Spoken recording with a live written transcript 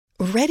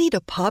Ready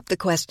to pop the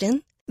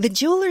question? The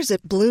jewelers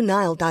at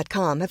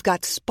BlueNile.com have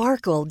got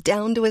sparkle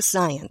down to a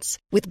science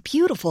with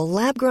beautiful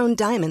lab-grown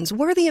diamonds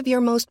worthy of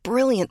your most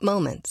brilliant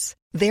moments.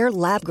 Their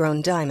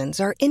lab-grown diamonds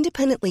are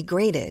independently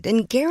graded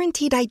and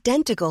guaranteed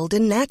identical to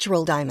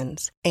natural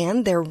diamonds,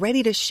 and they're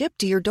ready to ship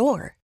to your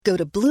door. Go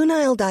to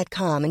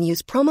BlueNile.com and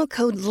use promo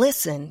code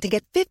LISTEN to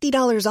get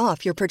 $50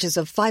 off your purchase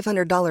of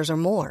 $500 or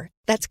more.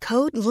 That's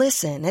code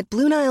LISTEN at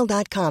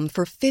BlueNile.com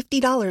for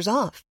 $50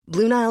 off.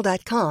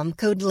 BlueNile.com,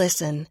 code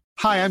LISTEN.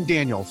 Hi, I'm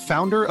Daniel,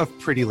 founder of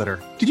Pretty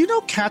Litter. Did you know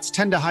cats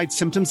tend to hide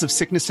symptoms of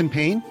sickness and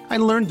pain? I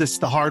learned this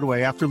the hard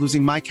way after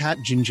losing my cat,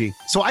 Gingy.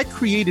 So I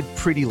created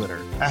Pretty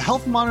Litter, a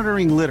health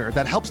monitoring litter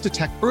that helps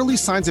detect early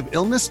signs of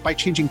illness by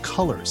changing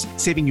colors,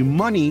 saving you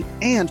money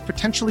and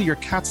potentially your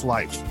cat's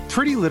life.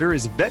 Pretty Litter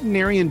is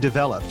veterinarian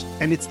developed,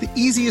 and it's the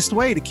easiest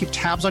way to keep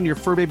tabs on your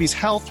fur baby's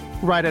health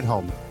right at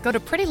home. Go to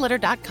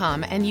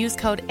prettylitter.com and use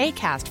code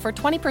ACAST for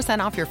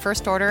 20% off your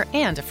first order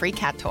and a free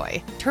cat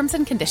toy. Terms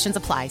and conditions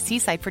apply. See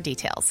site for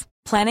details.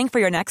 Planning for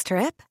your next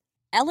trip?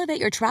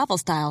 Elevate your travel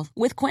style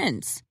with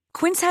Quince.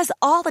 Quince has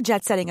all the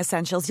jet-setting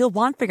essentials you'll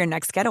want for your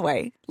next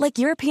getaway, like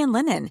European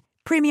linen,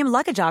 premium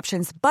luggage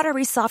options,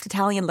 buttery soft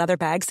Italian leather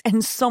bags,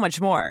 and so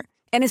much more.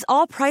 And is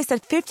all priced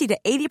at 50 to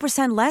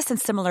 80% less than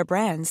similar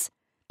brands.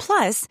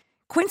 Plus,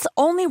 Quince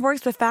only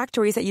works with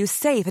factories that use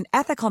safe and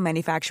ethical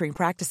manufacturing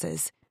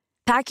practices.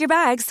 Pack your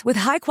bags with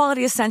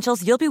high-quality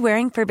essentials you'll be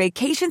wearing for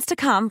vacations to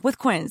come with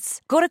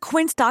Quince. Go to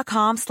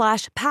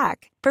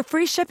quince.com/pack for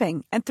free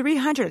shipping and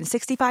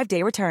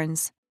 365-day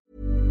returns.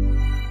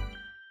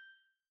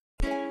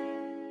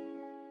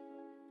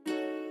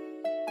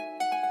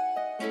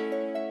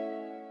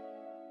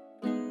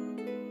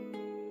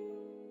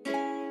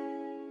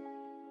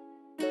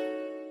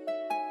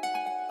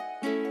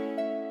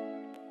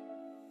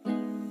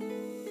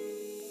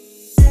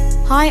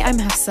 Hi, I'm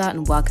Hafsa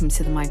and welcome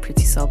to the My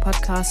Pretty Soul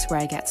podcast, where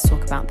I get to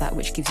talk about that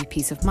which gives you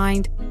peace of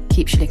mind,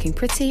 keeps you looking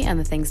pretty, and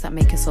the things that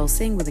make us all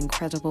sing with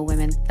incredible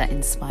women that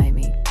inspire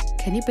me.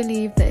 Can you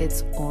believe that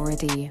it's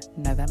already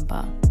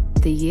November?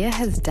 The year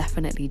has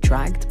definitely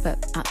dragged,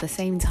 but at the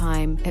same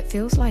time, it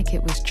feels like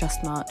it was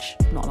just March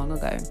not long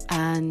ago.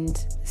 And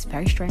it's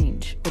very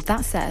strange. With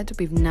that said,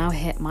 we've now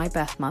hit my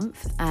birth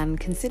month, and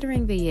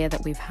considering the year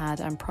that we've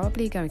had, I'm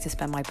probably going to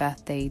spend my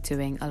birthday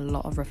doing a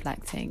lot of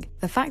reflecting.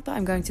 The fact that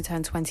I'm going to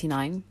turn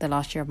 29, the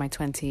last year of my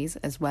 20s,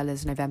 as well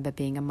as November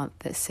being a month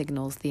that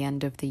signals the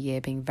end of the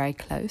year being very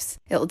close,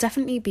 it'll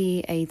definitely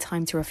be a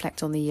time to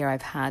reflect on the year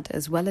I've had,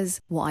 as well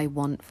as what I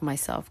want for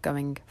myself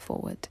going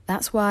forward.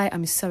 That's why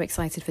I'm so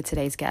excited for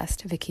today's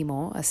guest, Vicky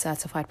Moore, a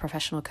certified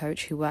professional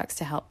coach who works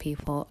to help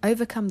people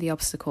overcome the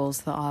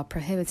obstacles that are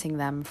prohibiting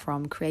them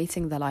from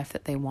creating the life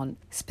that they want,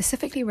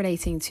 specifically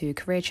relating to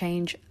career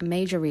change,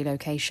 major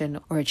relocation,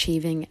 or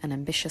achieving an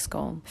ambitious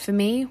goal. For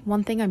me,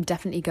 one thing I'm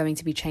definitely going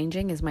to be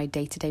changing is my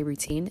day-to-day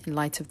routine in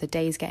light of the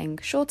days getting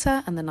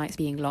shorter and the nights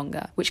being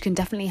longer, which can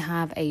definitely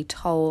have a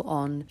toll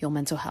on your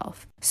mental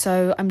health.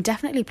 So I'm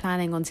definitely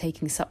planning on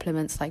taking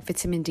supplements like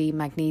vitamin D,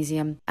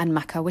 magnesium, and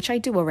maca, which I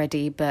do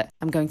already, but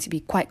I'm going to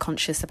be quite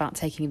conscious about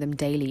taking them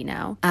daily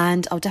now.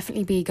 And I'll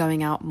definitely be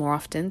going out more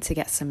often to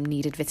get some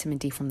needed vitamin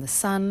D from the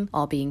sun.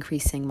 I'll be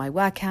increasing my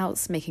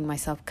workouts, making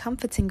myself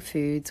comforting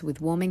foods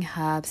with warming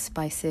herbs,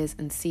 spices,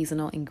 and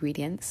seasonal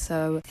ingredients.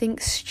 So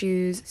think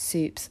stews,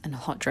 soups, and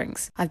hot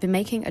drinks. I've been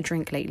making a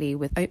drink lately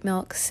with oat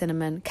milk,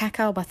 cinnamon,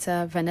 cacao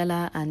butter,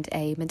 vanilla, and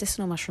a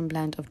medicinal mushroom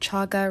blend of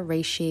chaga,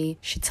 reishi,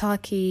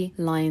 shiitake,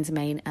 lion's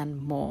mane,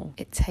 and more.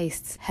 It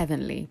tastes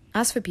heavenly.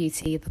 As for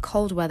beauty, the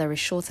cold weather is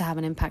sure to have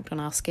an impact on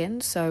our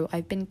skin, so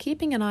I've been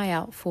keeping an eye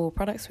out for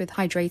products with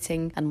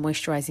hydrating and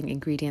moisturizing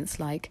ingredients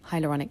like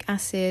hyaluronic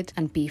acid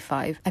and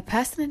B5. I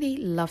personally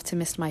love to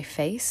mist my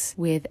face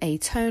with a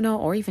toner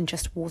or even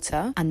just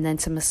water, and then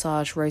to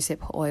massage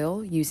rosehip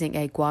oil using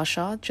a gua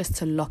sha just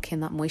to lock in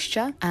that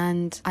moisture.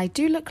 And I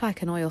do look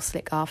like an oil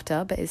slick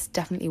after, but it's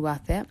definitely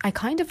worth it. I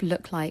kind of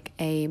look like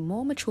a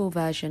more mature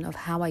version of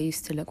how I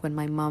used to look when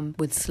my mum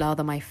would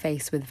slather my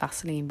face with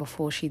Vaseline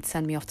before she'd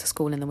send me off to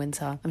school in the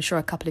winter. I'm sure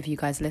a couple of you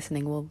guys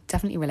listening will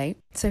definitely relate.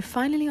 So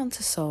finally on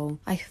to soul,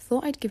 I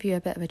thought I'd give you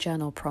a bit of a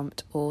journal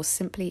prompt or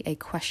simply a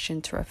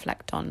question to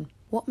reflect on.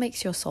 What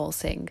makes your soul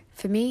sing?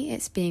 For me,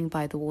 it's being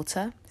by the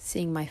water,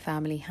 seeing my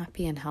family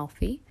happy and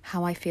healthy,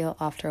 how I feel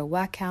after a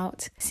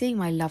workout, seeing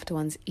my loved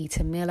ones eat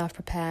a meal I've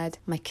prepared,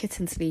 my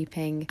kitten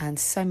sleeping, and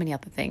so many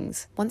other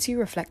things. Once you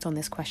reflect on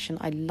this question,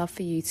 I'd love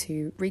for you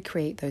to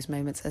recreate those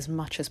moments as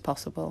much as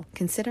possible.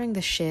 Considering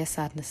the sheer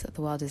sadness that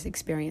the world is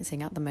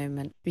experiencing at the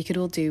moment, we could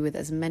all do with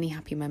as many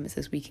happy moments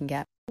as we can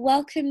get.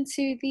 Welcome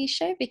to the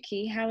show,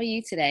 Vicky. How are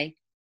you today?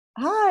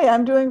 Hi,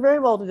 I'm doing very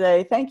well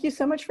today. Thank you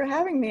so much for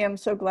having me. I'm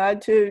so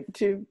glad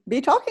to be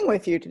talking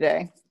with you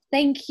today.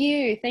 Thank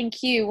you.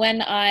 Thank you.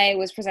 When I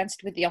was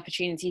presented with the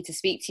opportunity to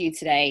speak to you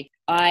today,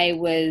 I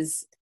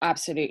was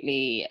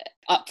absolutely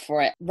up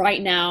for it.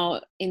 Right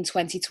now in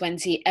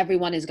 2020,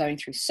 everyone is going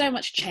through so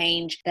much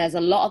change. There's a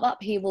lot of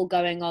upheaval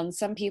going on.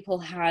 Some people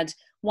had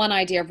one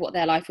idea of what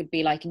their life would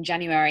be like in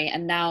January,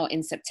 and now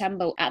in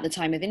September, at the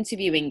time of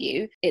interviewing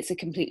you, it's a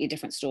completely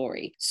different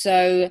story.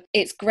 So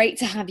it's great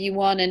to have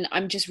you on, and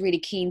I'm just really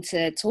keen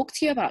to talk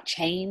to you about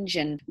change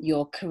and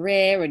your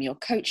career and your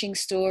coaching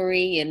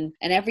story and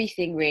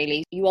everything,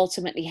 really. You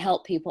ultimately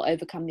help people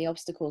overcome the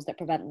obstacles that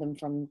prevent them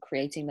from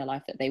creating the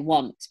life that they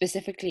want,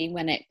 specifically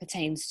when it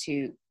pertains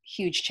to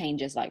huge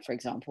changes, like, for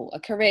example, a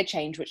career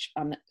change, which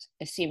I'm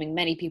assuming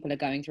many people are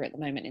going through at the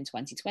moment in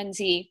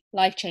 2020,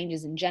 life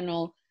changes in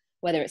general,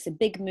 whether it's a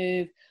big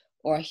move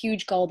or a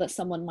huge goal that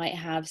someone might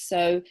have.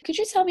 So could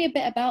you tell me a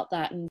bit about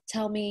that and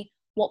tell me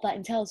what that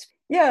entails?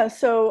 Yeah,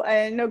 so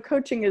I know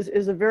coaching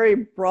is a very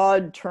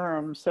broad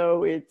term.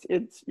 So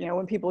it's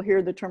when people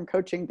hear the term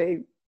coaching,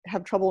 they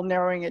have trouble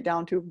narrowing it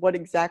down to what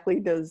exactly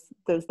does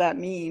that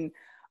mean.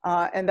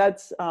 And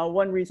that's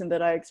one reason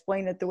that I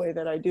explain it the way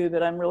that I do,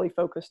 that I'm really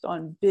focused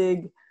on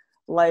big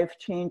life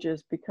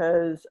changes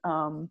because,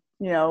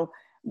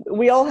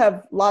 we all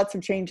have lots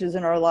of changes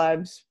in our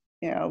lives,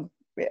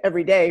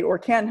 every day, or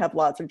can have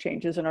lots of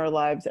changes in our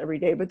lives every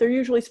day, but they're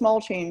usually small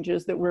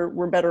changes that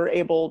we're better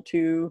able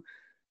to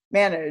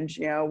manage.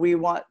 We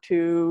want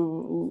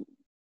to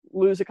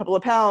lose a couple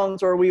of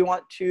pounds, or we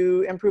want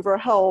to improve our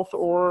health,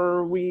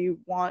 or we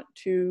want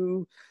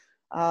to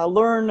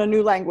learn a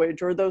new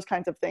language, or those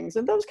kinds of things.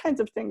 And those kinds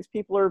of things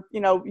people are,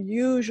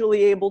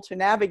 usually able to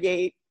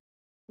navigate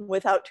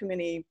without too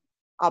many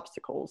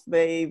obstacles.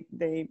 They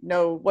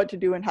know what to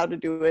do and how to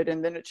do it,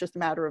 and then it's just a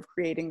matter of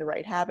creating the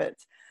right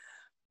habits.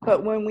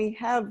 But when we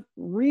have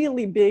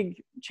really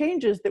big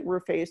changes that we're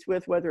faced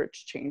with, whether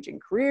it's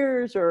changing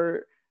careers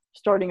or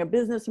starting a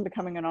business and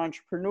becoming an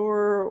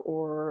entrepreneur,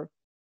 or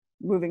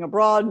moving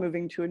abroad,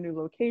 moving to a new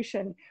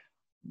location,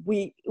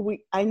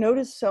 I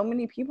notice so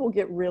many people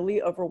get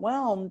really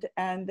overwhelmed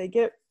and they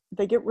get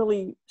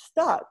really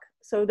stuck.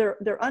 So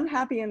they're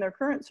unhappy in their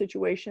current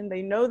situation.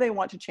 They know they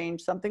want to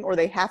change something, or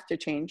they have to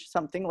change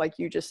something. Like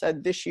you just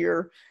said, this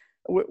year,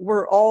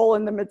 we're all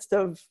in the midst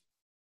of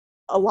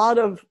a lot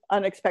of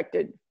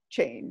unexpected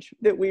change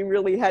that we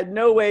really had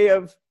no way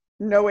of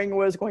knowing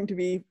was going to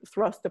be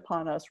thrust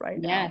upon us right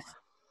now. Yes.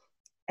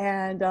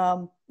 And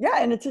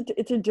and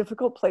it's a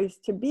difficult place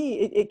to be.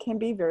 It can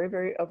be very,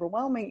 very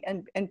overwhelming,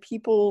 and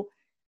people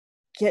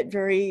get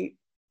very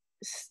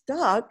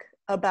stuck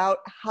about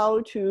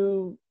how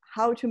to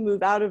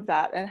move out of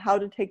that and how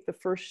to take the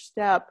first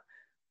step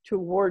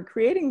toward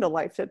creating the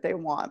life that they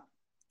want,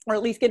 or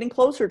at least getting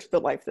closer to the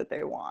life that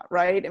they want,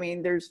 right? I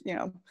mean, there's,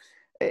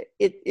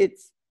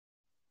 it's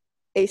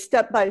a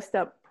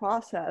step-by-step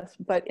process,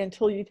 but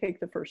until you take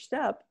the first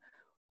step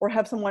or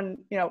have someone,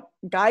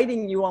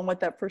 guiding you on what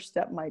that first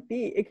step might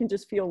be, it can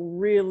just feel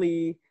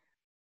really,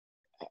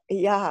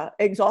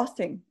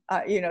 exhausting.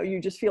 You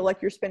just feel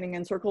like you're spinning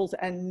in circles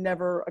and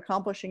never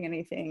accomplishing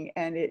anything.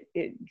 And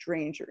it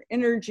drains your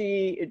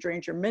energy, it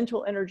drains your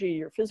mental energy,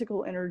 your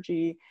physical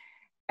energy.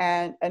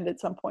 And at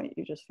some point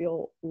you just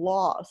feel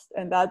lost.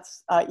 And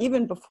that's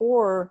even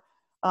before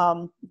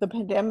the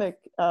pandemic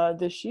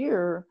this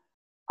year,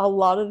 a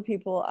lot of the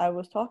people I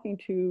was talking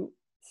to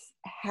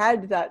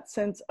had that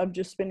sense of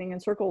just spinning in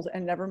circles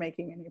and never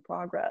making any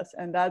progress.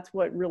 And that's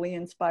what really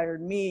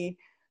inspired me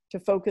to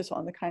focus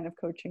on the kind of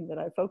coaching that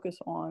I focus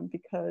on,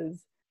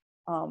 because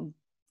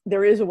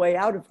there is a way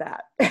out of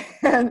that.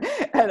 and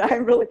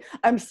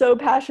I'm so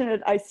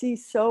passionate. I see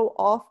so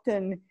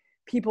often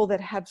people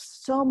that have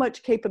so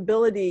much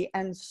capability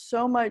and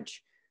so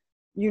much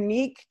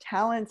unique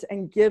talents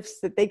and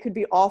gifts that they could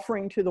be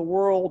offering to the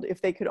world if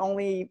they could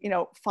only,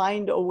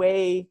 find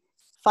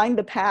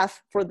the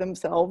path for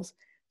themselves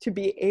to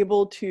be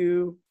able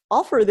to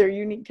offer their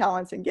unique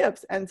talents and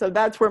gifts. And so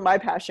that's where my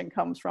passion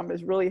comes from,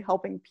 is really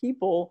helping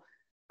people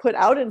put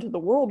out into the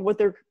world what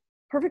they're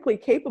perfectly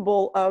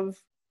capable of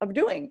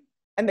doing.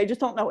 And they just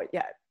don't know it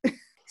yet.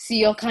 So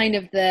you're kind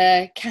of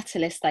the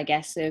catalyst, I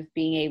guess, of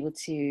being able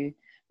to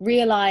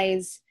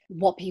realize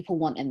what people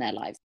want in their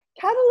lives.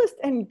 Catalyst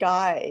and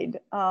guide,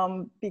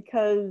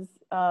 because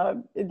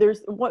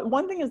there's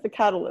one thing is the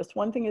catalyst.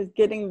 One thing is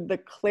getting the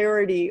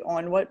clarity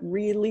on what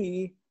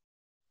really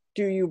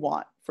do you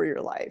want for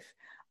your life.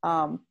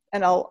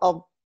 And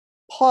I'll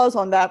pause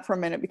on that for a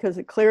minute, because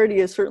the clarity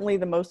is certainly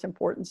the most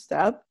important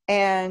step.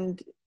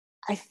 And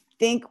I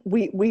think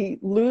we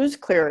lose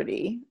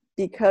clarity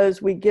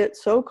because we get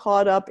so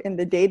caught up in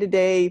the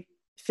day-to-day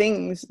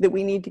things that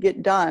we need to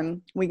get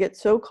done. We get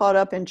so caught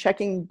up in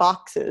checking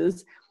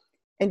boxes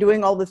and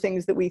doing all the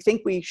things that we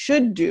think we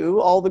should do,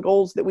 all the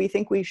goals that we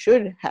think we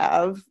should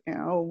have.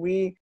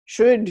 We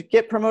should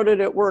get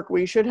promoted at work.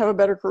 We should have a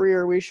better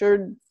career. We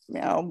should,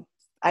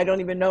 I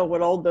don't even know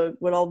what all the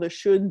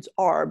shoulds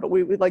are, but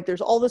we like,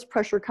 there's all this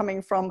pressure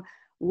coming from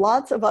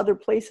lots of other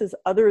places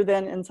other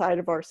than inside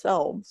of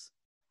ourselves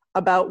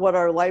about what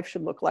our life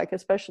should look like,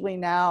 especially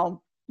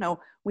now.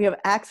 We have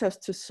access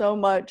to so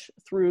much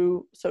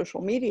through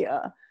social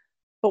media.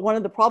 But one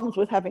of the problems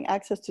with having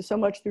access to so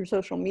much through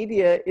social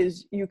media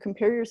is you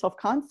compare yourself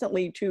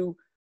constantly to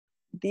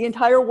the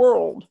entire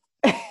world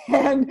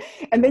and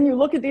then you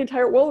look at the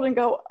entire world and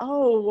go,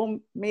 oh, well,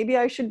 maybe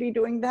I should be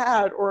doing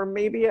that, or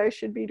maybe I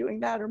should be doing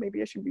that, or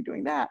maybe I should be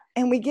doing that.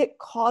 And we get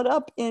caught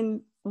up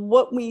in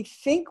what we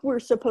think we're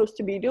supposed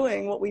to be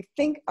doing, what we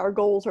think our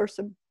goals are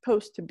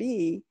supposed to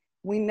be.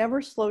 We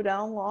never slow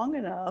down long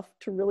enough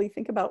to really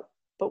think about,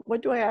 but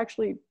what do I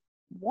actually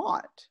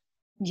want?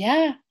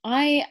 Yeah,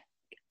 I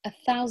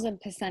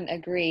 1,000%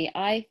 agree.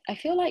 I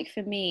feel like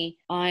for me,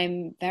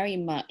 I'm very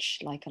much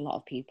like a lot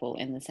of people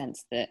in the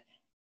sense that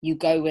you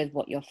go with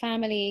what your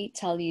family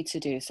tell you to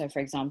do. So for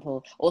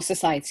example, or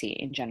society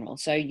in general.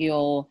 So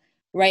you're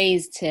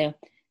raised to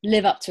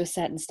live up to a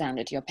certain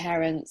standard. Your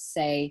parents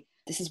say,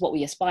 this is what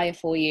we aspire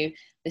for you.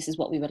 This is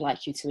what we would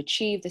like you to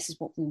achieve. This is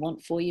what we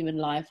want for you in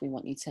life. We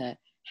want you to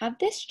have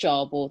this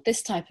job or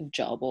this type of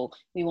job, or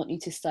we want you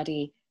to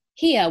study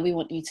here, we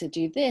want you to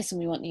do this, and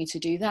we want you to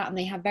do that. And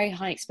they have very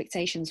high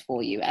expectations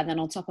for you. And then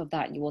on top of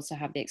that, you also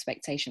have the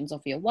expectations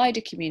of your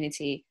wider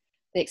community,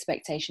 the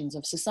expectations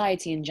of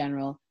society in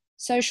general,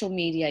 social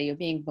media. You're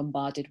being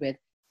bombarded with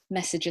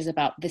messages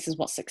about this is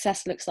what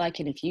success looks like.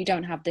 And if you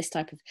don't have this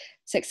type of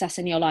success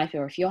in your life,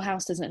 or if your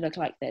house doesn't look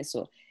like this,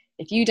 or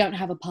if you don't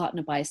have a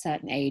partner by a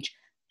certain age,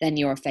 then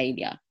you're a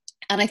failure.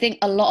 And I think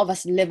a lot of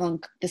us live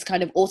on this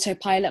kind of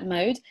autopilot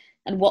mode.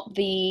 And what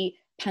the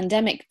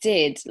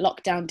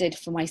lockdown did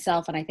for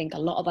myself, and I think a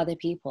lot of other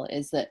people,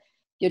 is that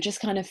you're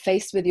just kind of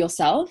faced with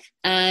yourself.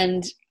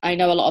 And I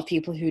know a lot of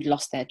people who'd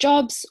lost their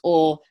jobs,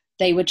 or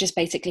they were just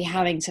basically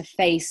having to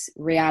face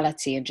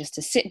reality and just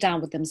to sit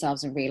down with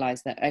themselves and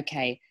realize that,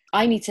 okay,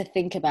 I need to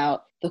think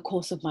about the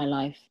course of my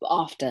life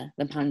after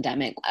the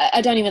pandemic.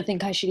 I don't even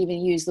think I should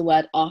even use the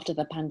word after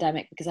the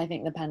pandemic, because I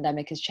think the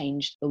pandemic has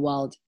changed the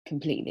world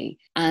completely.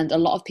 And a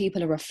lot of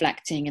people are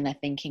reflecting and they're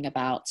thinking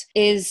about,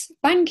 is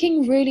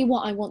banking really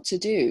what I want to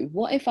do?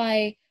 What if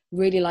I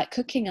really like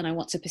cooking and I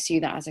want to pursue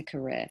that as a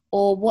career?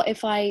 Or what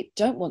if I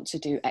don't want to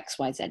do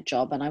XYZ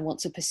job and I want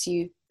to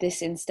pursue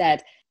this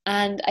instead?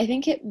 And I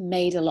think it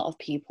made a lot of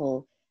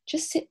people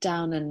just sit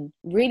down and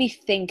really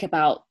think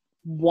about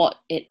what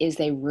it is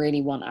they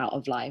really want out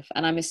of life.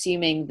 And I'm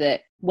assuming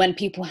that when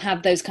people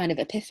have those kind of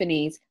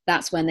epiphanies,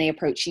 that's when they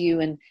approach you,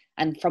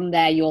 and from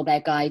there you're their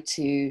guide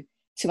to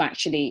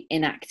actually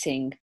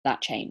enacting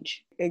that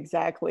change.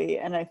 Exactly.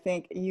 And I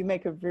think you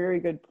make a very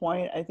good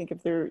point. I think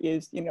if there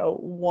is,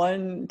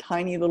 one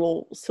tiny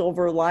little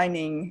silver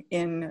lining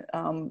in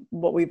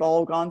what we've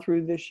all gone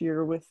through this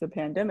year with the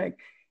pandemic,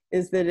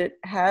 is that it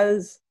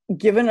has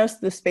given us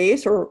the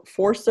space, or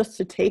forced us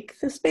to take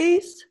the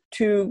space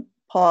to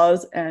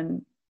pause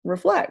and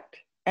reflect.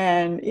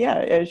 And yeah,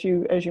 as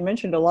you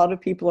mentioned, a lot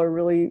of people are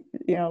really,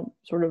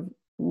 sort of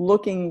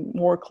looking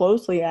more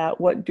closely at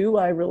what do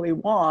I really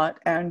want,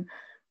 and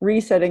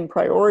resetting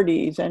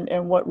priorities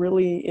and what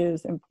really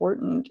is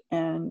important.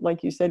 And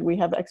like you said, we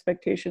have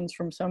expectations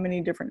from so many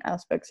different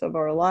aspects of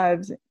our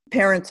lives,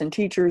 parents and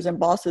teachers and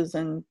bosses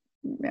and,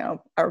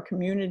 our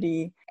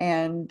community.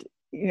 And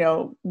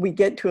we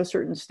get to a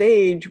certain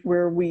stage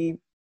where we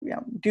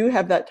do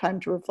have that time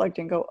to reflect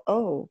and go,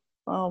 oh,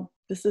 well,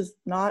 this is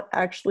not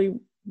actually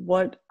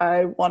what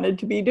I wanted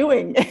to be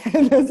doing.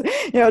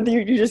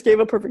 You just gave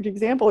a perfect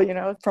example,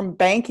 from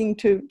banking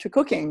to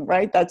cooking,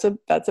 right? That's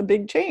a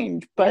big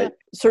change, but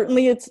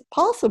certainly it's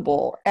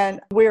possible. And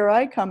where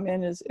I come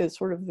in is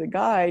sort of the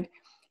guide,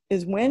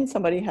 is when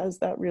somebody has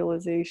that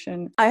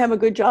realization, I have a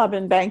good job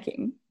in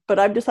banking, but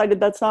I've decided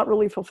that's not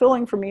really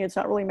fulfilling for me. It's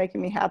not really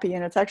making me happy.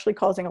 And it's actually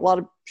causing a lot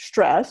of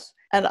stress.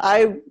 And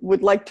I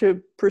would like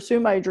to pursue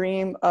my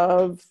dream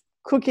of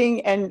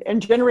cooking and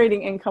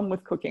generating income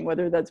with cooking,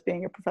 whether that's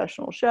being a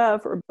professional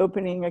chef or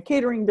opening a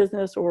catering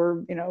business,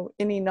 or,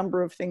 any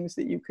number of things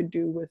that you could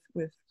do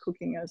with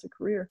cooking as a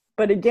career.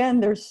 But again,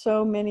 there's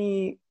so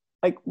many,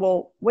 like,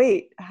 well,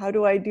 wait, how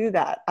do I do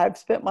that? I've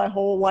spent my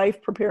whole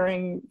life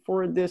preparing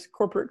for this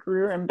corporate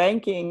career in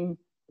banking.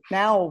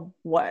 Now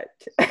what?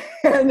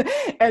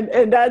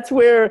 and that's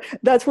where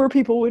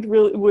people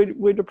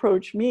would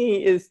approach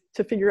me, is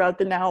to figure out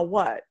the now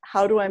what.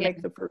 How do I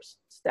make the first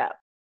step?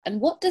 And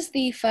what does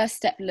the first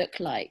step look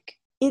like?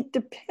 It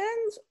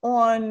depends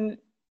on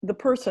the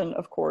person,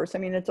 of course. I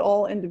mean, it's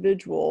all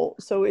individual.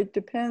 So it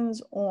depends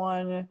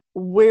on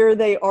where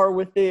they are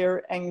with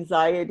their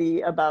anxiety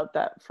about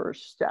that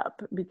first step.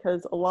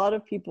 Because a lot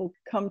of people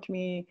come to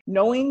me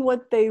knowing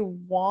what they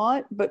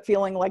want, but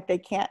feeling like they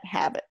can't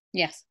have it.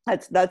 Yes.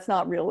 That's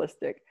not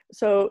realistic.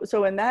 So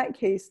in that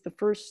case, the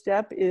first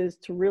step is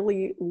to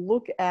really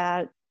look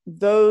at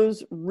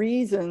those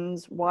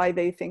reasons why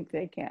they think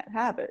they can't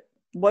have it.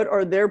 What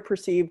are their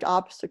perceived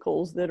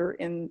obstacles that are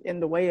in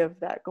the way of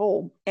that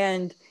goal?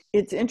 And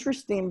it's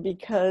interesting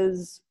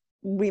because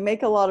we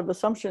make a lot of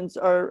assumptions,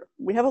 or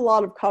we have a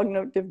lot of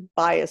cognitive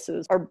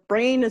biases. Our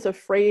brain is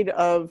afraid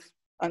of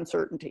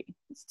uncertainty.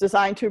 It's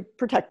designed to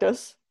protect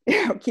us,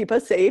 keep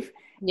us safe.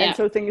 Yeah. And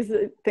so things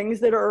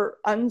that are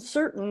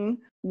uncertain,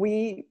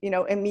 we,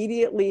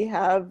 immediately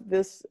have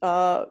this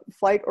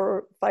flight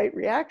or fight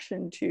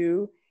reaction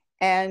to,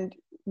 and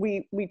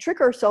we trick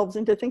ourselves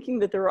into thinking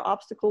that there are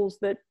obstacles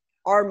that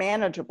are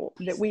manageable,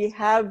 that we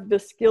have the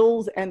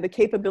skills and the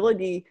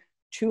capability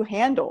to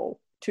handle,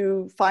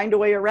 to find a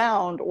way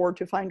around, or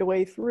to find a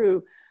way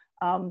through.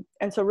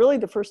 And so really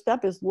the first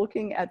step is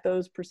looking at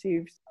those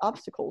perceived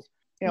obstacles.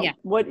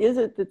 What is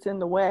it that's in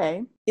the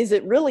way? Is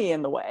it really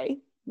in the way?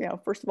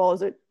 First of all,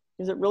 is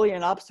it really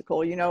an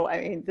obstacle?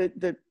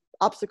 The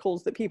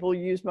obstacles that people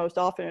use most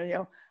often,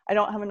 I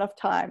don't have enough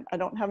time. I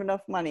don't have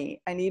enough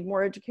money. I need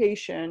more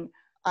education.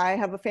 I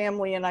have a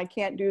family and I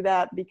can't do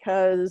that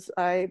because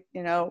I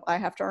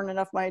have to earn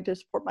enough money to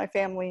support my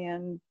family,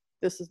 and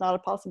this is not a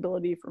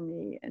possibility for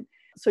me. And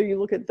so you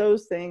look at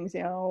those things,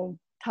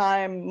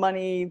 time,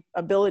 money,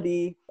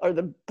 ability are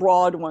the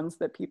broad ones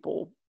that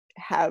people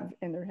have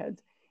in their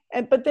heads.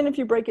 But then if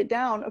you break it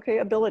down, okay,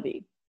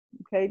 ability.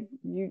 Okay,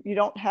 you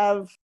don't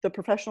have the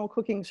professional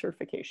cooking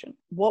certification.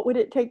 What would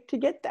it take to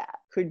get that?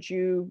 Could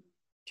you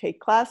take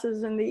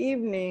classes in the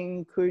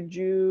evening? Could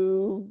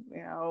you,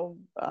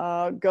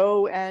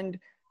 go and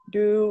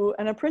do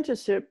an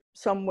apprenticeship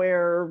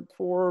somewhere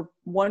for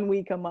 1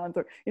 week a month?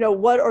 Or,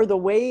 what are the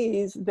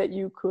ways that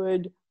you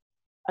could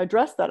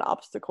address that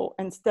obstacle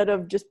instead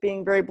of just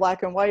being very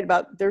black and white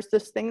about there's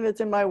this thing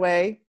that's in my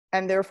way,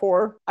 and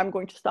therefore I'm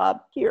going to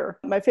stop here.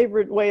 My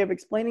favorite way of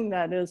explaining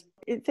that is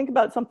think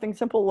about something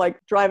simple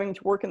like driving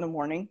to work in the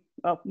morning.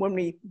 When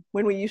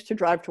we used to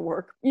drive to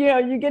work,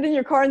 you get in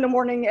your car in the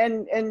morning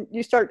and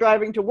you start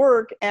driving to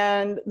work,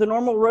 and the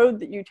normal road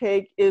that you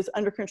take is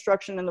under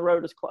construction and the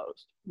road is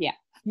closed. Yeah.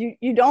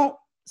 You don't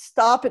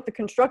stop at the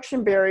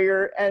construction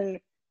barrier and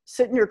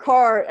sit in your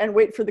car and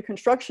wait for the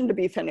construction to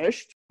be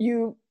finished.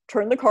 You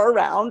turn the car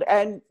around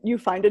and you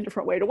find a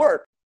different way to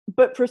work.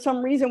 But for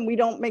some reason, we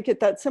don't make it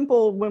that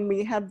simple when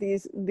we have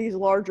these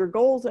larger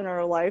goals in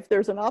our life.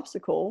 There's an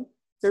obstacle,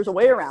 there's a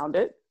way around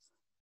it.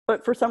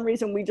 But for some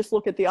reason, we just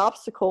look at the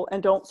obstacle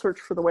and don't search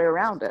for the way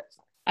around it.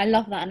 I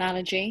love that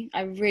analogy.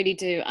 I really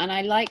do. And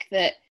I like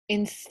that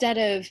instead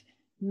of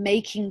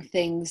making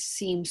things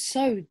seem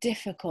so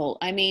difficult,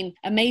 I mean,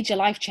 a major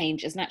life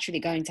change is naturally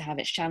going to have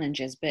its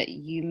challenges, but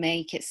you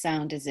make it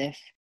sound as if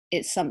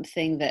it's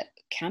something that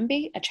can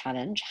be a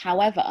challenge.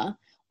 However,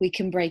 we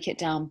can break it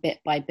down bit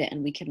by bit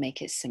and we can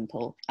make it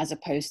simple, as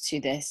opposed to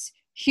this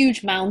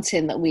huge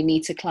mountain that we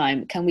need to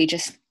climb. Can we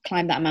just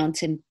climb that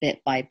mountain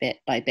bit by bit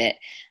by bit?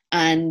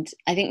 And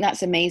I think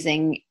that's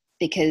amazing,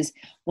 because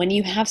when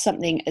you have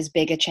something as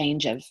big a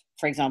change of,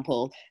 for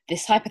example,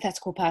 this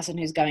hypothetical person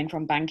who's going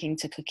from banking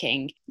to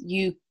cooking,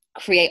 you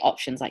create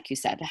options, like you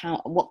said.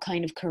 What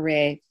kind of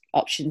career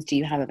options do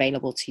you have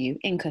available to you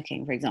in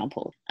cooking, for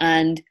example?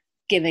 And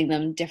giving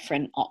them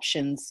different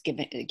options,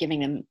 giving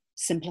them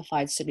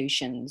simplified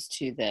solutions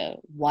to the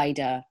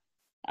wider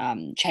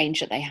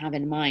change that they have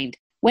in mind.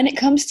 When it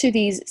comes to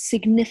these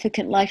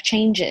significant life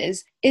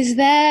changes, is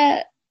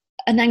there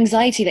an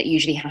anxiety that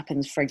usually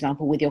happens, for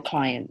example, with your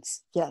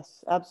clients?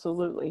 Yes,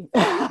 absolutely.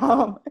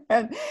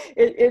 And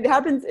it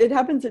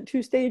happens at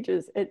two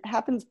stages. It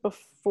happens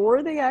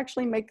before they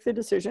actually make the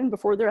decision,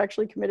 before they're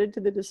actually committed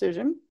to the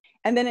decision.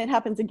 And then it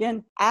happens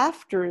again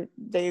after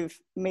they've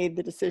made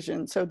the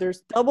decision. So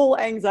there's double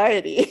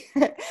anxiety,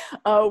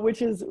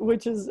 which is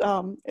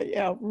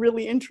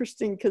really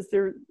interesting, because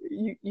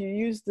you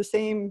use the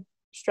same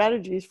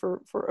strategies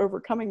for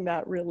overcoming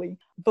that really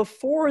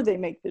before they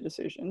make the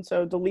decision.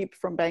 So the leap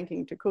from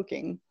banking to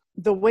cooking,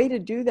 the way to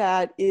do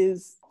that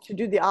is to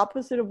do the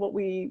opposite of what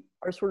we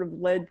are sort of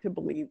led to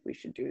believe we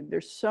should do.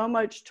 There's so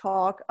much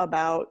talk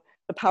about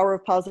the power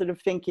of positive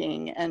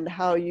thinking and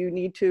how you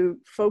need to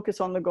focus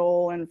on the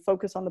goal and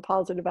focus on the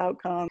positive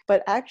outcome.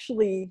 But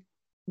actually,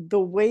 the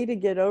way to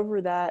get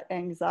over that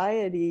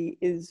anxiety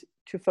is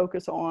to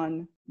focus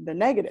on the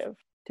negative,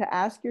 to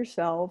ask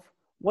yourself,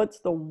 what's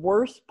the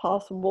worst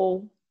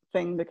possible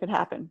thing that could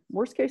happen?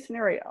 Worst case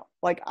scenario.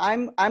 Like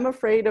I'm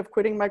afraid of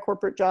quitting my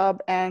corporate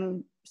job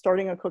and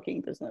starting a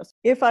cooking business.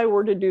 If I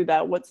were to do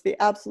that, what's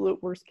the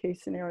absolute worst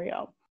case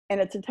scenario?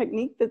 And it's a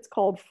technique that's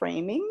called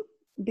framing,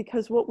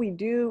 because what we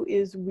do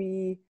is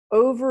we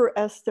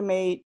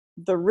overestimate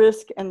the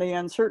risk and the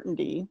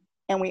uncertainty,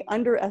 and we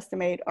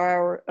underestimate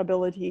our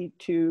ability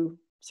to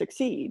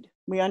succeed.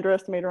 We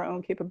underestimate our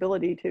own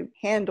capability to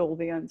handle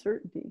the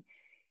uncertainty.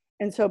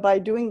 And so by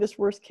doing this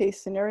worst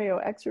case scenario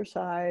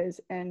exercise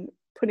and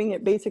putting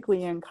it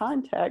basically in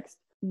context,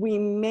 we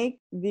make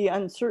the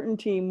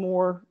uncertainty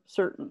more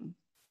certain.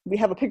 We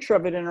have a picture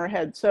of it in our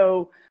head.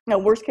 So,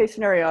 worst case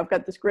scenario, I've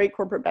got this great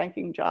corporate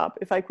banking job.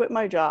 If I quit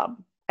my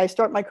job, I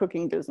start my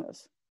cooking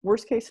business.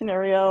 Worst case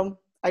scenario,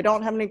 I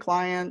don't have any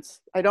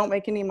clients, I don't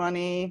make any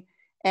money,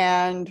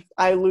 and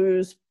I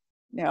lose,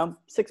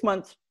 6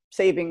 months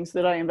savings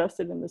that I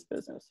invested in this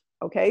business.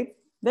 Okay,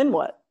 then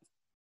what?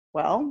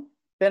 Well,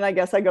 then I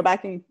guess I go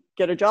back and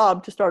get a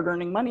job to start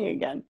earning money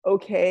again.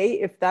 Okay,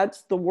 if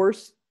that's the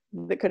worst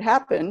that could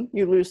happen,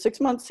 you lose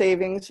 6 months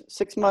savings,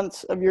 6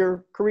 months of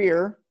your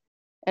career,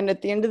 and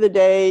at the end of the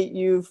day,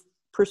 you've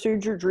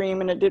pursued your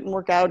dream and it didn't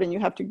work out and you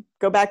have to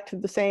go back to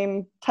the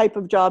same type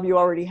of job you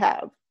already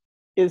have.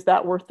 Is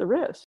that worth the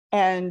risk?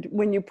 And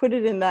when you put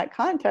it in that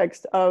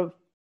context of,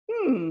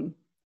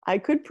 I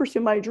could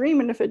pursue my dream.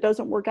 And if it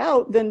doesn't work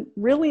out, then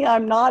really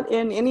I'm not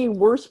in any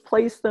worse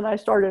place than I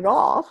started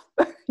off,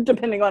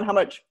 depending on how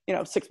much,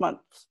 6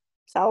 months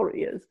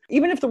salary is.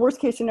 Even if the worst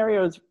case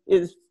scenario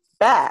is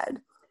bad,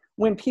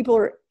 when people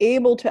are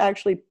able to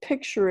actually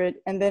picture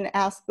it and then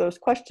ask those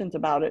questions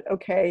about it,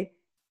 okay,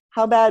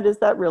 how bad is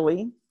that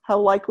really? How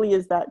likely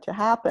is that to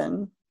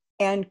happen?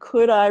 And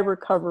could I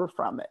recover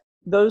from it?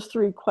 Those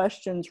 3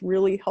 questions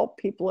really help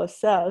people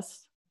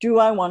assess, do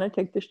I want to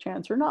take this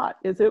chance or not?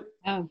 Is it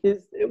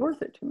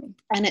worth it to me?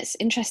 And it's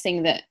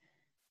interesting that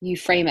you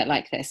frame it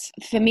like this.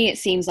 For me, it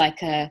seems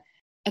like a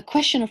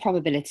question of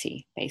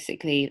probability,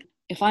 basically.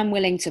 If I'm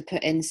willing to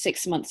put in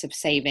 6 months of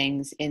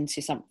savings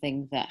into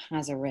something that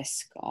has a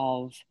risk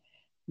of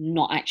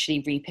not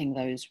actually reaping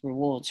those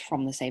rewards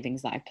from the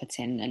savings that I put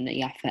in and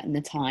the effort and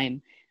the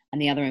time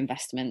and the other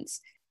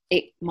investments,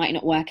 it might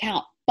not work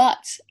out.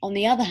 But on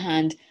the other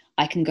hand,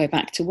 I can go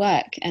back to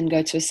work and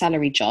go to a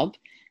salary job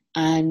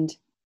and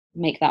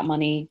make that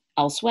money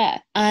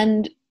elsewhere.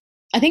 And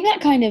I think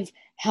that kind of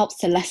helps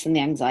to lessen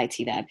the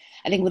anxiety there.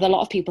 I think with a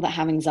lot of people that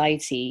have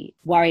anxiety,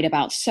 worried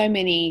about so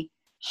many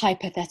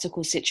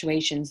hypothetical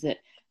situations that,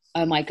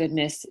 oh my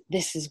goodness,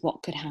 this is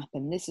what could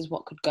happen, this is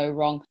what could go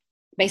wrong.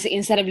 Basically,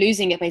 instead of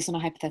losing it based on a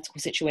hypothetical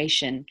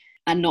situation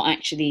and not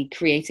actually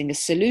creating a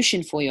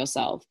solution for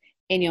yourself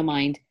in your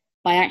mind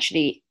by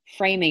actually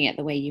framing it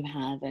the way you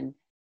have and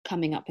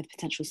coming up with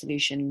potential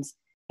solutions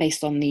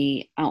based on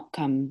the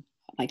outcome,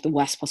 like the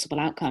worst possible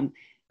outcome,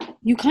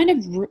 you kind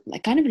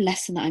of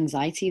lessen the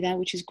anxiety there,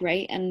 which is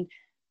great. And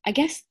I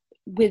guess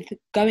with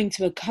going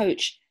to a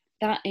coach,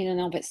 that in and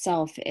of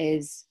itself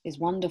is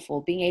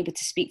wonderful. Being able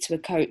to speak to a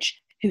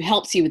coach who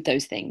helps you with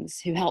those things,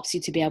 who helps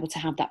you to be able to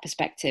have that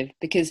perspective.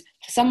 Because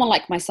for someone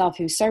like myself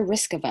who's so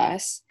risk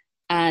averse,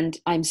 and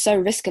I'm so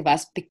risk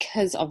averse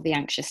because of the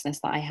anxiousness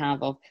that I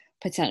have of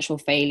potential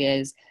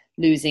failures,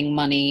 losing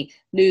money,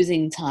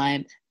 losing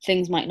time,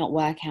 things might not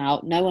work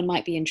out. No one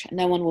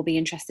will be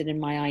interested in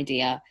my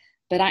idea.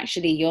 But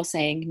actually you're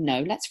saying,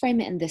 no, let's frame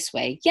it in this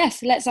way.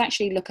 Yes, let's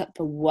actually look at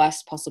the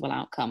worst possible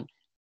outcome,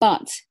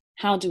 but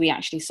how do we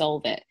actually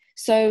solve it?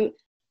 So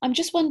I'm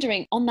just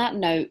wondering, on that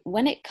note,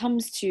 when it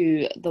comes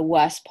to the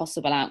worst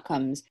possible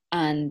outcomes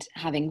and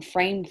having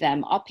framed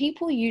them, are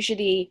people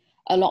usually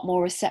a lot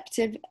more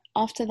receptive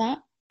after that?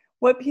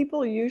 What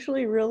people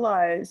usually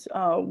realize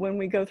when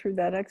we go through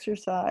that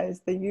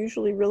exercise, they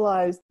usually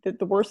realize that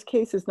the worst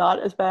case is not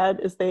as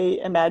bad as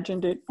they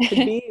imagined it could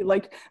be.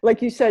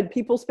 Like you said,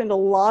 people spend a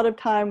lot of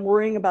time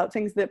worrying about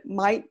things that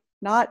might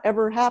not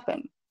ever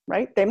happen,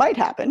 right? They might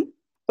happen,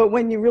 but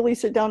when you really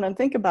sit down and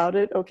think about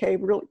it, okay,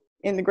 really,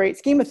 in the great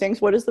scheme of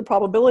things, what is the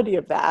probability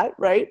of that,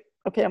 right?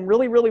 Okay, I'm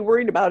really, really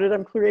worried about it.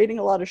 I'm creating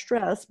a lot of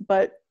stress,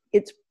 but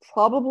it's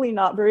probably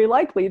not very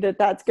likely that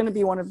that's going to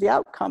be one of the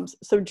outcomes.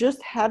 So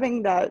just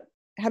having that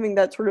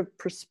sort of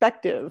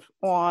perspective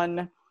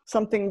on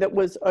something that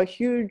was a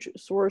huge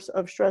source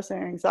of stress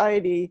and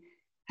anxiety,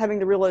 having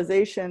the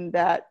realization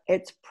that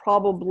it's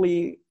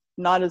probably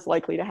not as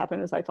likely to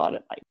happen as I thought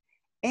it might.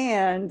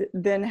 And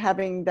then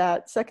having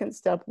that second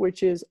step,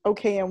 which is,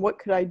 okay, and what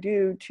could I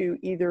do to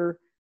either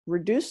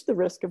reduce the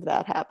risk of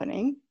that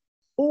happening,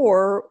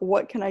 or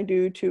what can I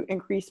do to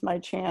increase my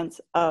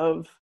chance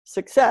of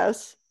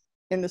success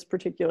in this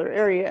particular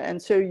area? And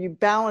so you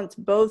balance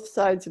both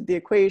sides of the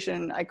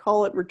equation. I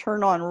call it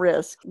return on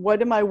risk.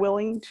 What am I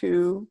willing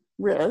to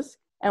risk?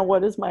 And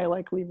what is my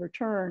likely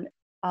return?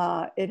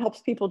 It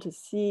helps people to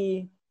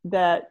see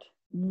that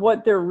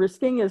what they're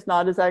risking is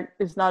not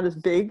as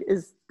big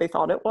as they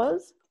thought it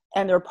was,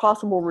 and their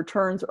possible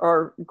returns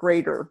are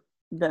greater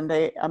than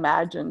they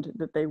imagined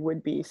that they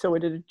would be. So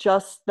it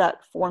adjusts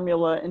that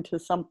formula into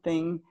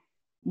something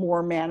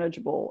more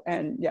manageable.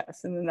 And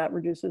yes, and then that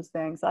reduces the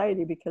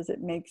anxiety because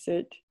it makes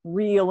it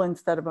real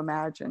instead of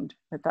imagined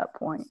at that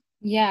point.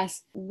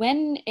 Yes.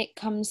 When it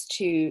comes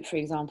to, for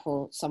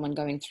example, someone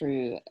going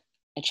through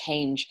a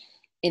change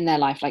in their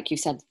life, like you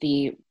said,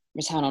 the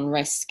return on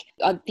risk,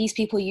 are these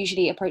people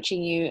usually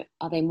approaching you?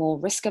 Are they more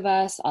risk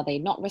averse? Are they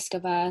not risk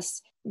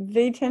averse?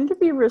 They tend to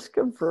be risk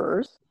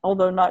averse,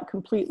 although not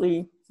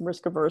completely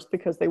risk averse,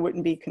 because they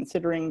wouldn't be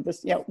considering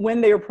this,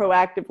 when they are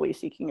proactively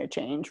seeking a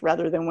change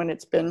rather than when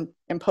it's been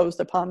imposed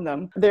upon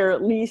them. They're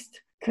at least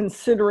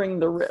considering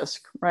the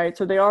risk, right?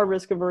 So they are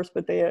risk averse,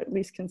 but they are at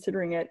least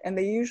considering it. And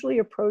they usually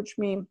approach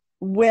me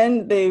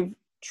when they've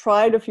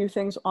tried a few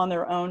things on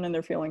their own and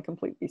they're feeling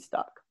completely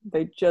stuck.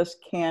 They just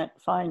can't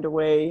find a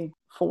way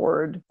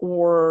forward,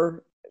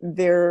 or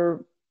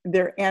they're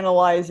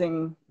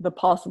analyzing the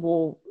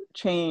possible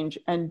change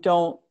and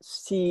don't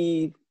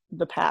see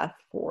the path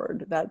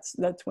forward. That's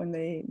when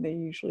they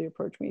usually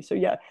approach me. So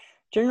yeah,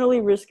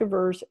 generally risk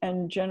averse,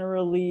 and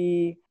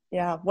generally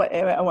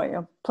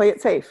play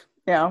it safe.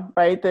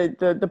 Right.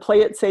 The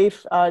play it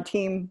safe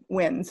team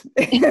wins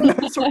in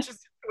those sorts of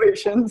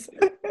situations.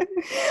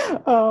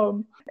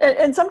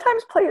 And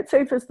sometimes play it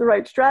safe is the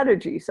right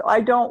strategy. So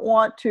I don't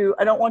want to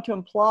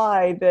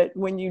imply that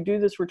when you do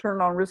this return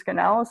on risk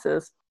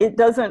analysis, it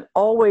doesn't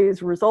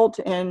always result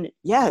in,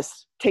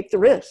 yes, take the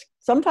risk.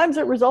 Sometimes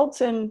it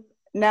results in,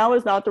 now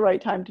is not the right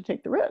time to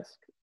take the risk.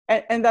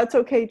 And that's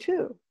okay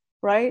too,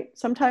 right?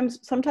 Sometimes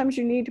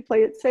you need to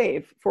play it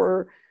safe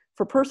for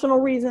personal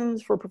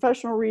reasons, for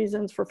professional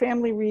reasons, for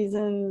family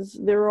reasons.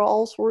 There are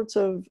all sorts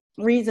of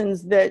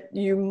reasons that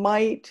you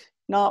might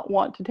not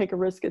want to take a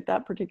risk at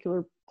that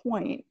particular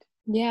point.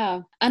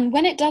 Yeah. And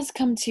when it does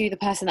come to the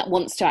person that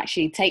wants to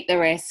actually take the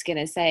risk and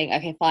is saying,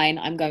 okay, fine,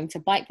 I'm going to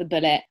bite the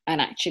bullet and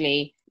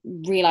actually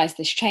realize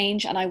this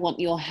change, and I want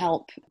your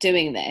help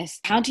doing this,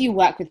 how do you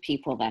work with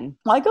people then?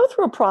 I go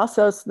through a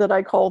process that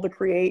I call the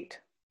CREATE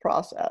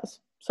process.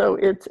 So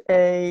it's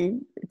a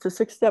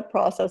 6-step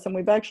process, and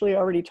we've actually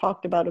already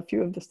talked about a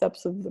few of the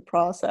steps of the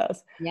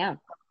process. Yeah.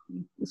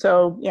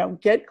 So,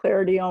 get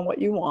clarity on what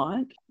you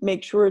want,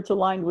 make sure it's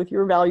aligned with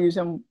your values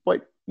and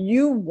what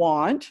you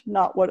want,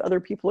 not what other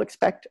people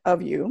expect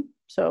of you.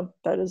 So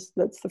that's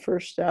the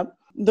first step.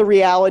 The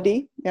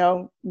reality,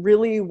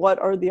 really what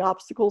are the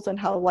obstacles and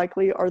how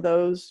likely are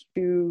those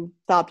to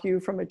stop you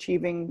from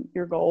achieving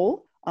your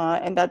goal?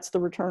 And that's the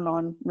return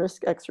on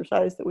risk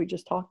exercise that we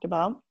just talked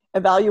about.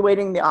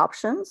 Evaluating the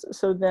options.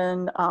 So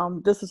then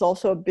this is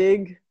also a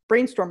big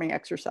brainstorming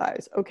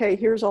exercise. Okay,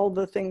 here's all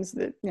the things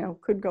that,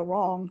 could go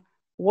wrong.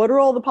 What are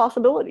all the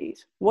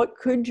possibilities? What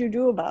could you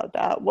do about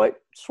that?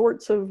 What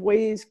sorts of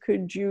ways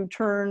could you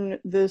turn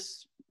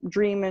this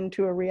dream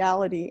into a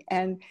reality?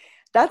 And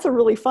that's a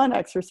really fun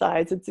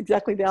exercise. It's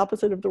exactly the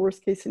opposite of the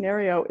worst case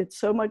scenario. It's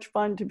so much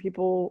fun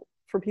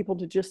for people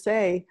to just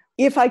say,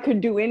 if I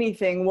could do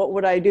anything, what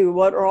would I do?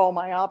 What are all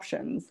my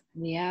options?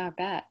 Yeah, I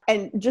bet.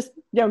 And just,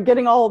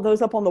 getting all of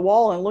those up on the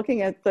wall and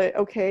looking at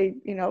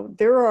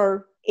there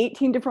are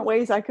 18 different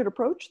ways I could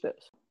approach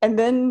this. And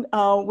then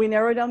we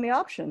narrow down the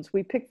options.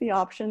 We pick the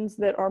options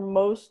that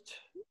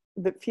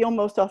feel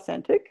most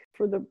authentic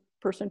for the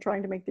person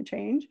trying to make the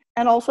change,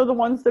 and also the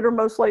ones that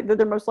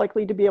they're most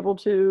likely to be able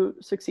to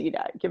succeed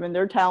at, given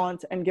their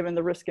talents and given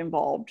the risk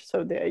involved.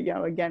 So they,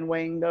 again,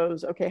 weighing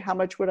those, okay, how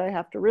much would I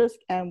have to risk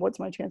and what's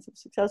my chance of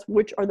success?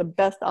 Which are the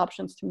best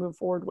options to move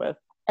forward with?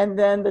 And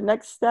then the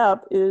next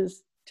step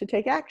is to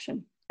take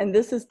action. And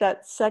this is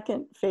that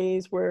second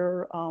phase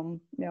where,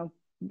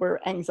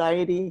 where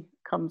anxiety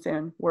comes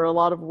in, where a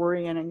lot of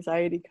worry and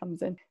anxiety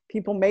comes in.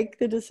 People make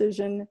the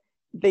decision,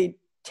 they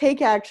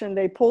take action,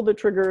 they pull the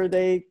trigger,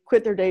 they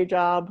quit their day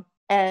job.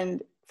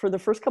 And for the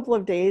first couple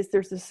of days,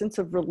 there's this sense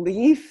of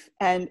relief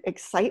and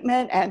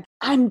excitement, and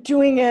I'm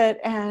doing it,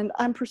 and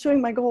I'm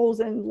pursuing my goals,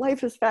 and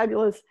life is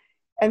fabulous.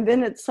 And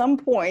then at some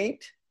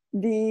point,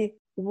 the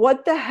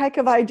what the heck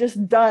have I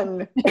just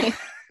done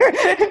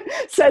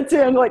sets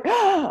in, like,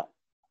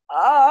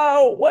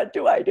 oh, what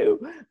do I do?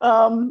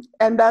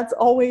 And that's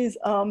always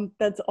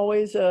an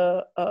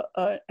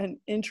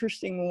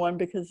interesting one,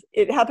 because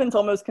it happens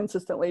almost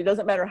consistently. It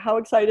doesn't matter how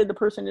excited the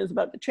person is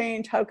about the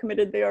change, how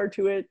committed they are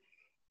to it.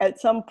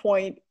 At some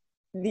point,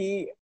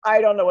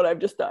 I don't know what I've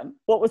just done.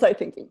 What was I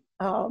thinking?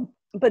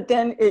 But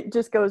then it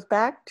just goes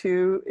back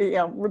to,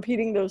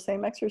 repeating those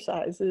same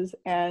exercises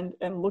and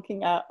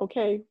looking at,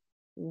 okay,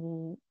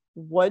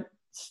 what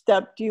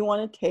step do you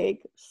want to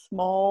take?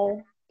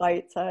 Small,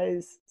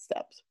 bite-sized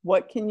steps.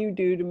 What can you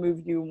do to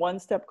move you one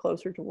step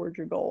closer towards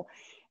your goal?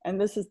 And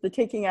this is the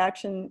taking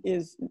action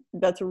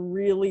that's a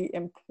really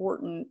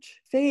important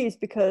phase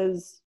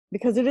because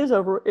it is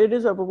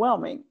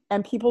overwhelming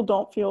and people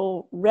don't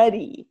feel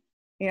ready,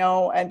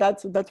 and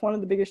that's one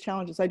of the biggest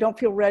challenges. I don't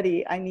feel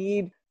ready. I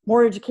need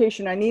more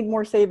education. I need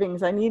more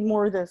savings. I need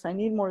more of this. I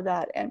need more of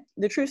that. And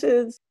the truth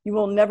is, you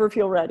will never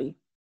feel ready.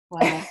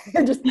 Wow.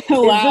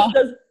 Wow.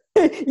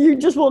 You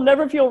just will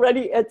never feel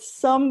ready. At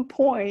some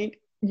point,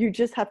 you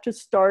just have to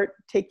start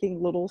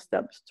taking little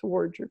steps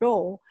towards your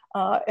goal.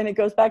 And it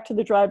goes back to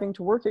the driving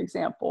to work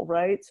example,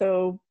 right?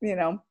 So,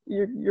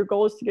 your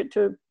goal is to get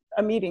to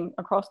a meeting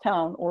across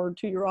town or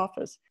to your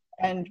office.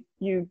 And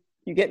you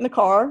get in the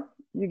car,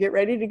 you get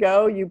ready to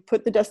go, you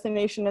put the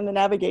destination in the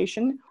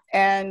navigation,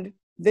 and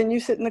then you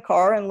sit in the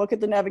car and look at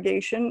the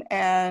navigation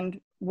and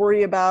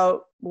worry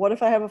about, what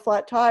if I have a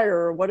flat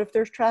tire? What if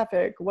there's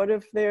traffic? What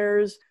if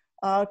there's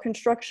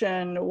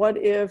construction? What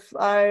if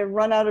I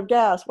run out of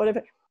gas?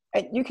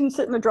 You can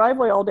sit in the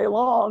driveway all day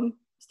long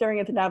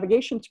staring at the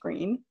navigation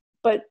screen,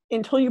 but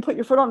until you put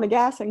your foot on the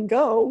gas and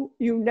go,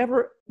 you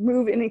never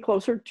move any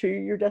closer to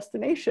your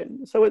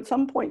destination. So at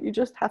some point, you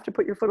just have to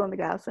put your foot on the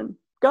gas and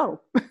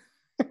go.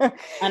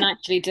 And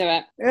actually do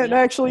it.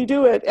 Actually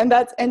do it.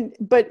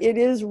 But it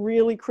is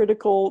really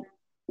critical,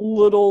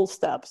 little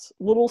steps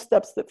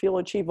that feel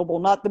achievable,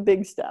 not the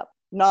big step,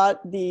 not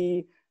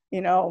the,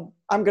 I'm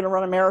going to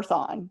run a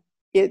marathon.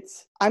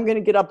 It's, I'm going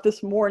to get up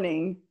this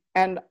morning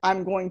and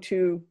I'm going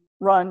to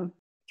run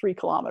 3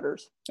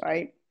 kilometers,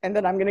 right? And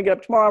then I'm going to get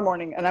up tomorrow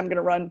morning and I'm going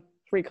to run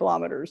 3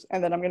 kilometers.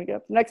 And then I'm going to get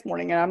up the next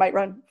morning and I might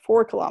run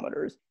 4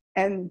 kilometers.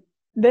 And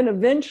then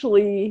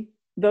eventually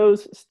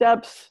those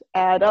steps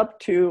add up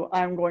to,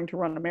 I'm going to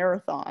run a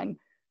marathon.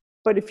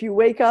 But if you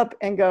wake up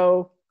and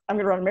go, I'm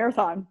going to run a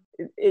marathon,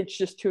 it's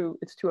too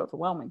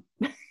overwhelming.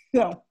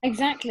 No.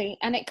 Exactly.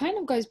 And it kind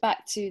of goes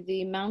back to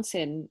the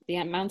mountain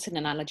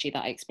analogy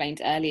that I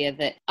explained earlier,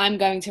 that I'm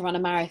going to run a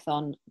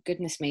marathon.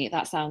 Goodness me,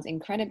 that sounds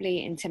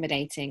incredibly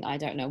intimidating. I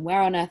don't know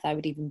where on earth I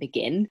would even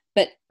begin.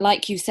 But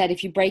like you said,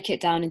 if you break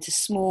it down into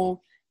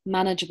small,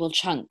 manageable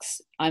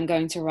chunks, I'm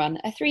going to run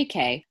a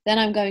 3K, then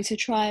I'm going to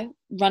try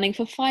running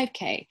for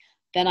 5K.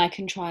 Then I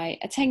can try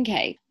a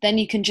 10K. Then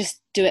you can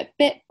just do it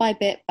bit by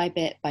bit by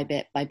bit by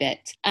bit by bit.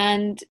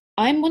 And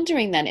I'm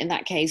wondering then, in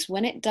that case,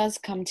 when it does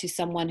come to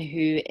someone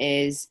who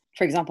is,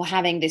 for example,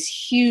 having this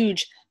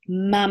huge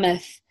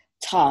mammoth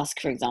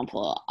task, for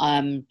example,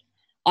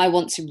 I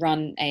want to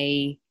run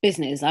a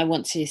business, I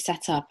want to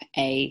set up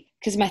a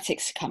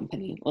cosmetics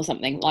company or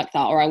something like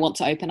that, or I want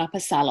to open up a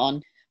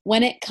salon.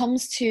 When it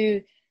comes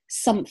to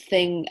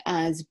something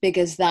as big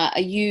as that,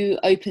 are you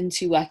open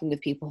to working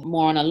with people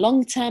more on a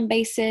long-term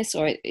basis,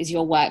 or is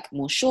your work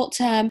more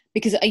short-term?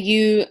 Because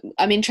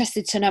I'm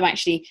interested to know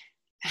actually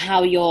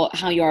how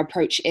your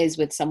approach is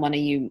with someone. Are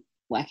you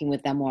working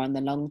with them more on the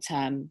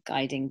long-term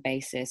guiding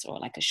basis, or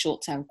like a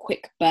short-term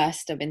quick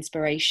burst of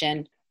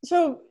inspiration?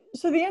 So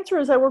the answer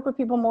is I work with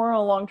people more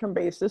on a long-term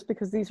basis,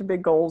 because these are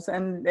big goals,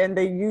 and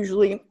they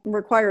usually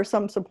require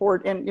some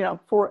support in,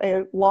 for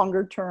a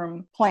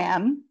longer-term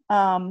plan.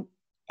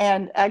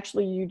 And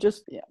actually, you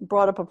just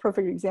brought up a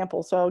perfect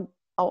example. So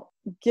I'll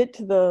get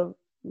to the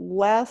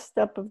last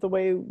step of the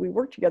way we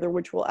work together,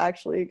 which will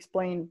actually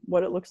explain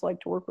what it looks like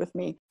to work with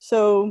me.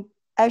 So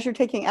as you're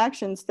taking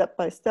action step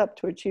by step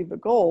to achieve a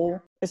goal,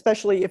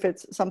 especially if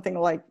it's something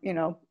like,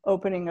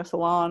 opening a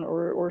salon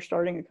or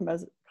starting a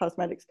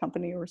cosmetics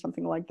company or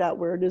something like that,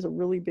 where it is a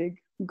really big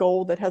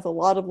goal that has a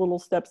lot of little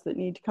steps that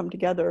need to come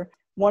together,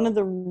 one of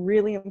the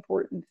really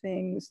important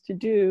things to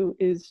do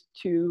is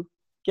to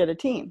get a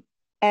team.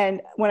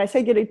 And when I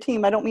say get a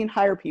team, I don't mean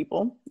hire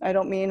people. I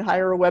don't mean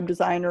hire a web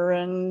designer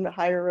and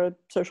hire a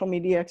social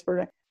media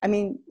expert. I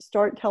mean,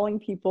 start telling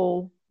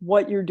people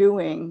what you're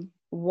doing,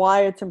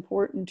 why it's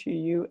important to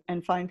you,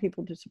 and find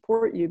people to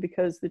support you,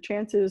 because the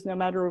chances, no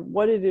matter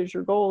what it is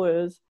your goal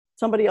is,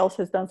 somebody else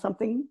has done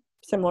something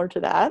similar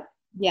to that.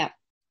 Yeah.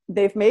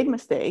 They've made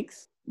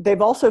mistakes.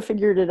 They've also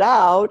figured it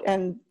out,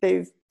 and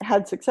they've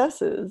had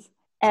successes.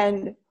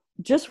 And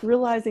just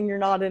realizing you're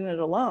not in it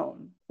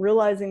alone,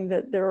 realizing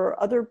that there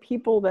are other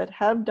people that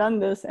have done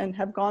this and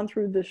have gone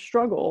through this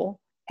struggle,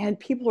 and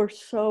people are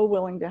so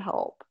willing to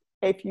help.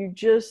 If you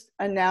just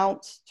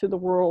announce to the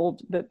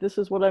world that this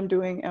is what I'm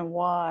doing and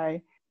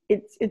why,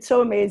 it's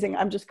so amazing.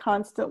 I'm just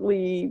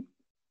constantly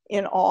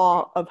in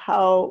awe of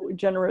how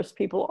generous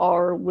people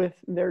are with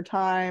their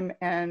time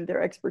and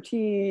their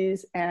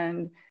expertise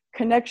and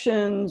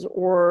connections,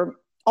 or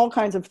all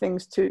kinds of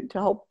things to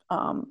help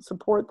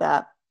support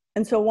that.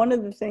 And so one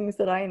of the things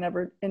that I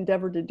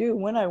endeavor to do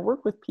when I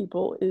work with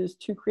people is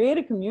to create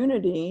a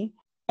community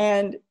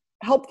and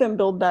help them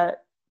build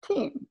that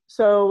team.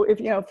 So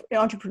if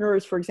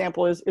entrepreneurs, for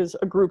example, is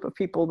a group of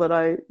people that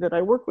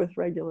I work with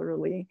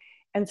regularly.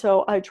 And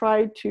so I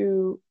try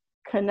to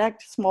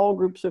connect small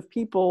groups of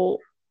people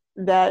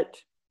that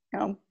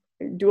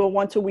do a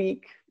once a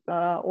week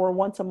or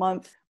once a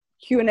month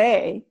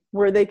Q&A,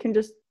 where they can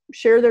just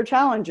share their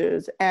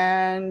challenges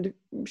and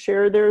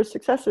share their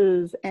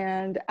successes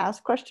and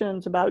ask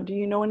questions about, do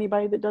you know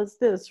anybody that does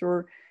this?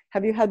 Or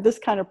have you had this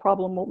kind of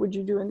problem? What would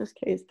you do in this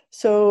case?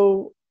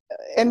 So,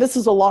 and this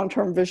is a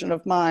long-term vision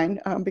of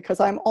mine, because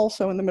I'm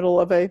also in the middle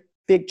of a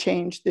big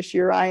change this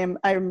year. I am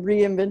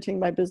reinventing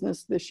my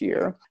business this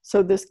year.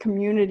 So this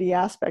community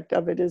aspect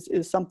of it is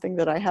something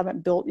that I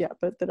haven't built yet,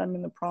 but that I'm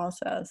in the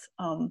process.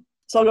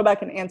 So I'll go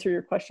back and answer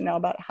your question now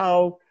about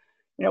how,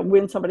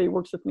 when somebody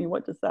works with me,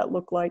 what does that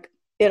look like?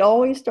 It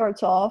always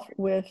starts off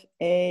with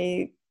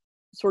a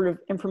sort of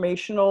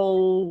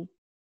informational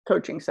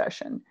coaching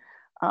session.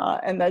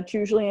 And that's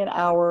usually an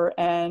hour,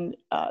 and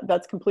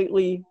that's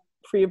completely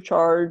free of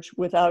charge,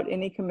 without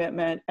any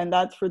commitment. And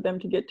that's for them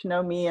to get to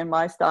know me and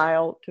my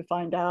style, to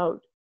find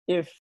out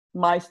if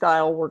my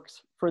style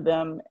works for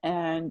them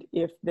and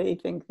if they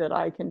think that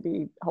I can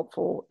be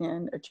helpful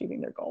in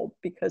achieving their goal.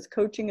 Because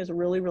coaching is a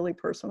really, really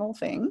personal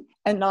thing,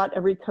 and not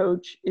every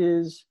coach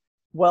is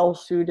well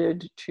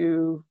suited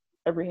to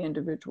every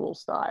individual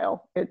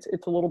style. It's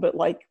a little bit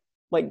like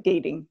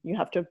dating. You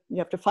have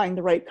to find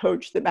the right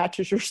coach that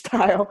matches your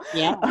style.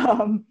 Yeah.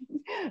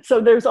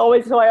 So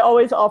I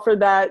always offer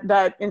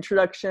that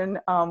introduction,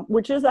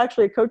 which is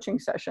actually a coaching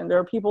session. There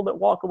are people that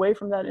walk away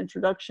from that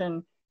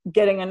introduction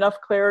getting enough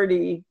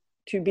clarity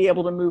to be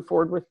able to move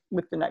forward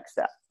with the next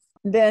step.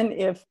 Then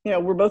if,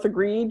 we're both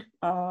agreed,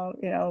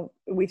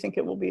 we think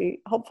it will be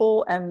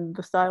helpful and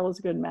the style is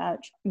a good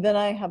match, then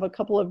I have a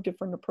couple of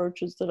different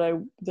approaches that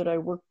I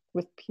work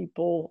with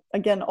people,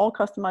 again, all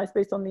customized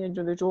based on the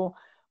individual,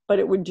 but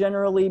it would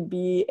generally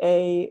be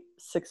a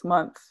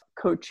 6-month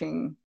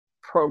coaching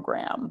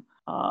program.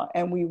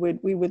 And we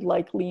would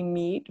likely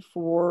meet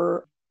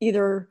for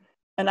either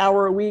an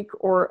hour a week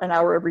or an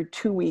hour every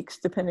 2 weeks,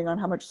 depending on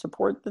how much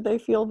support that they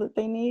feel that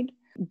they need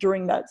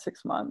during that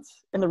 6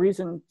 months. And the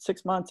reason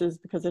 6 months is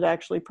because it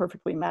actually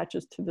perfectly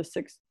matches to the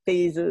 6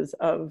 phases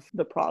of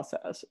the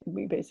process.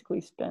 We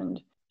basically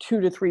spend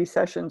 2 to 3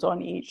 sessions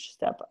on each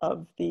step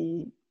of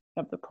the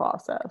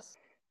process.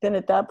 Then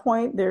at that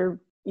point,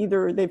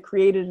 they've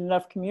created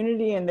enough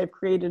community and they've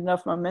created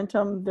enough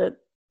momentum that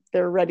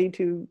they're ready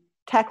to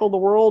tackle the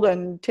world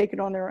and take it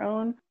on their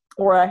own.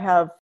 Or I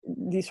have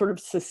these sort of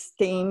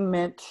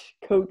sustainment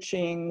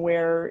coaching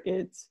where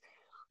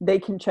they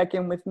can check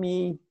in with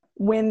me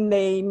when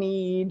they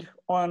need,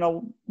 on a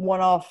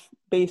one-off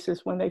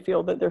basis, when they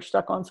feel that they're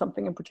stuck on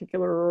something in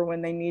particular, or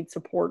when they need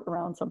support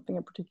around something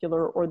in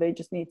particular, or they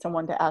just need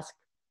someone to ask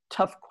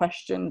tough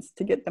questions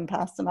to get them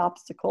past an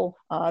obstacle.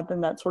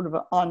 Then that's sort of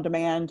an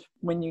on-demand,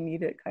 when you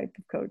need it type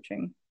of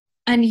coaching.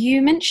 And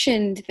you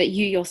mentioned that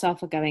you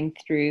yourself are going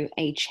through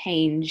a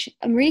change.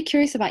 I'm really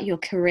curious about your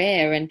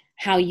career and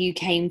how you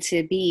came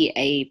to be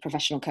a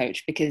professional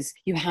coach, because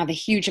you have a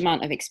huge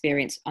amount of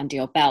experience under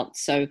your belt.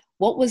 So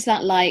what was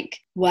that like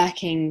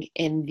working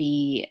in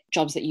the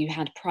jobs that you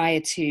had prior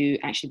to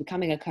actually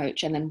becoming a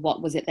coach? And then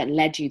what was it that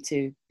led you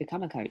to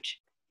become a coach?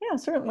 Yeah,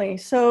 certainly.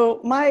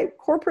 So my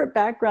corporate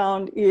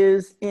background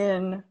is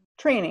in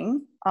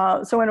training.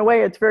 So in a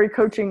way, it's very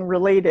coaching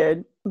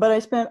related. But I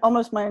spent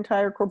almost my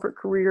entire corporate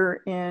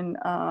career in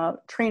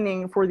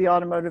training for the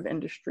automotive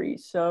industry.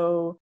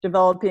 So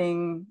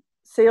developing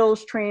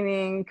sales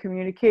training,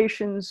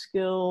 communication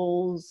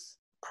skills,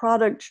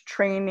 product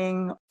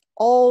training,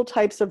 all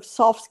types of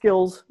soft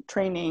skills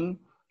training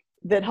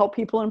that help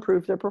people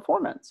improve their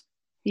performance.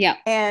 Yeah.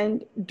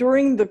 And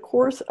during the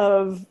course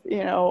of,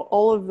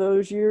 all of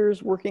those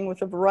years working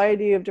with a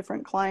variety of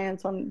different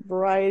clients on a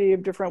variety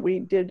of different, we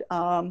did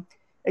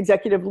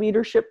executive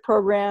leadership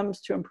programs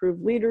to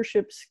improve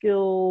leadership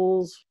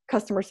skills,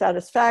 customer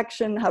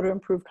satisfaction, how to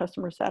improve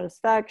customer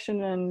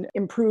satisfaction and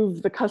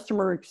improve the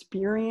customer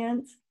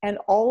experience. And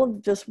all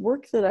of this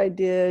work that I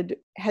did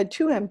had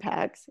 2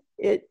 impacts.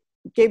 It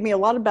gave me a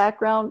lot of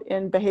background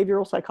in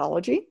behavioral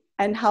psychology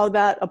and how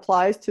that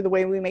applies to the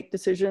way we make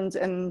decisions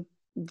and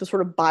the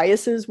sort of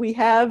biases we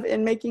have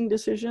in making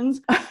decisions.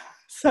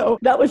 So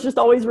that was just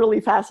always really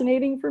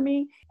fascinating for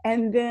me.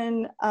 And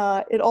then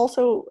it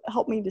also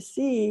helped me to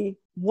see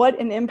what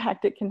an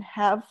impact it can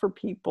have for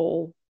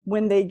people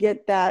when they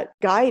get that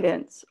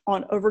guidance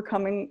on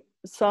overcoming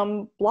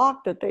some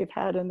block that they've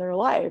had in their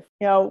life,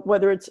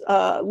 whether it's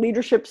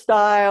leadership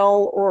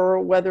style or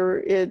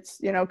whether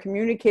it's,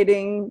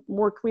 communicating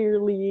more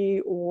clearly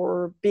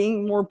or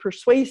being more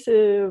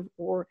persuasive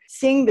or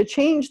seeing the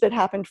change that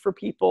happened for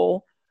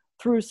people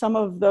through some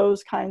of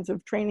those kinds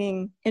of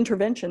training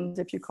interventions,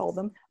 if you call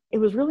them. It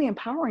was really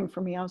empowering for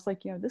me. I was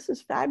like, this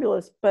is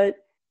fabulous, but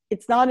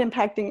it's not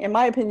impacting, in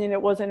my opinion,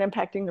 it wasn't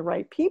impacting the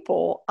right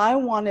people. I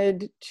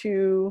wanted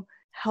to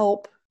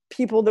help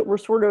people that were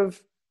sort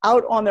of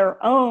out on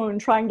their own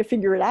trying to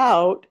figure it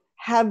out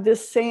have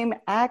this same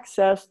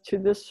access to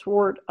this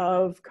sort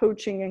of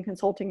coaching and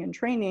consulting and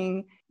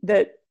training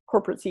that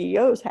corporate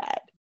CEOs had.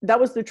 That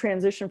was the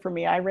transition for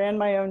me. I ran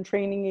my own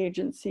training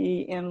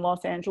agency in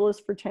Los Angeles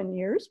for 10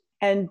 years.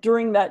 And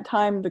during that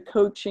time, the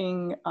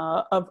coaching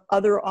of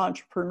other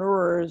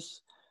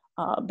entrepreneurs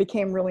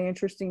became really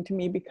interesting to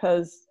me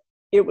because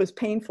it was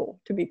painful,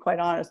 to be quite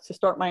honest, to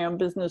start my own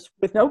business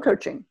with no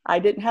coaching. I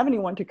didn't have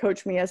anyone to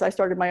coach me as I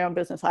started my own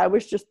business. I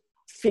was just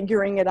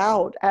figuring it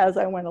out as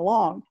I went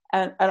along.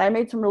 And I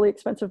made some really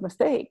expensive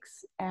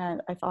mistakes.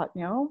 And I thought,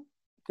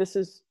 this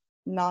is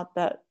not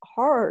that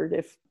hard.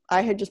 If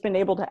I had just been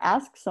able to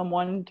ask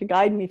someone to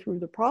guide me through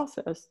the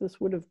process,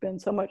 this would have been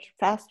so much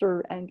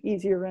faster and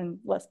easier and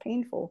less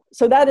painful.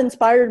 So that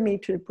inspired me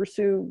to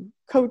pursue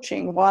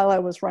coaching while I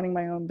was running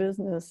my own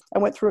business. I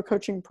went through a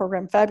coaching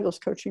program, fabulous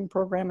coaching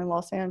program in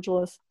Los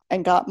Angeles,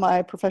 and got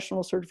my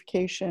professional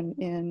certification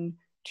in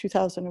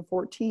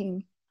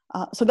 2014.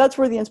 So that's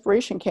where the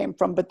inspiration came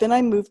from. But then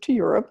I moved to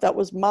Europe. That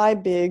was my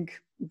big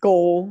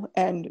goal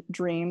and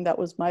dream. That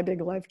was my big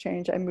life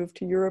change. I moved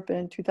to Europe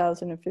in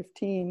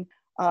 2015.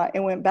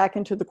 And went back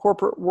into the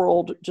corporate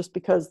world just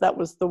because that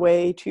was the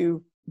way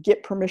to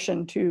get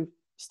permission to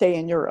stay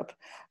in Europe.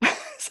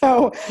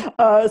 So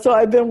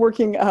I've been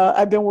working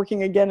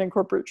again in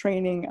corporate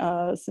training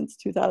since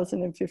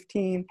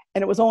 2015.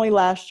 And it was only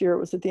last year, it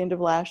was at the end of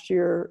last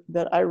year,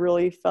 that I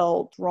really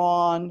felt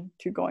drawn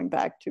to going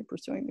back to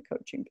pursuing the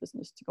coaching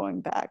business, to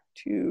going back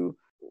to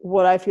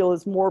what I feel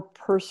is more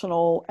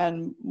personal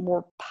and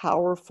more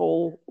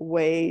powerful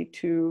way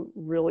to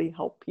really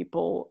help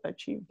people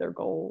achieve their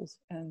goals.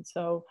 And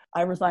so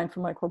I resigned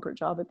from my corporate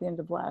job at the end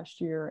of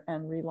last year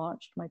and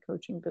relaunched my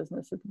coaching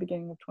business at the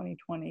beginning of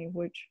 2020,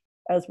 which,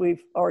 as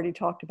we've already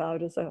talked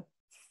about, is a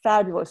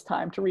fabulous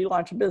time to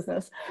relaunch a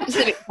business.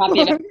 Absolutely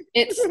fabulous.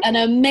 It's an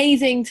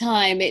amazing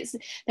time.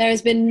 There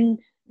has been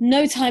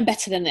no time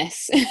better than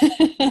this.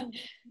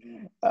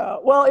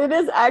 Well, it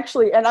is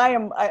actually, and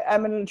I'm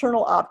an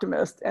eternal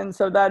optimist, and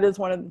so that is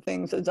one of the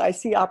things, is I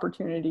see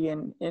opportunity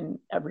in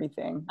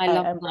everything. I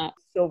love I'm that.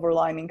 a silver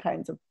lining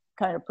kind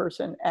of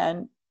person,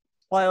 and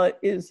while it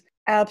is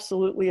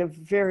absolutely a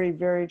very,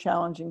 very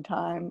challenging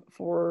time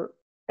for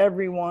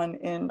everyone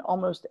in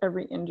almost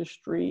every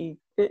industry,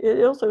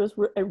 it also is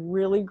a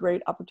really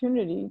great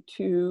opportunity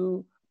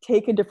to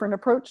take a different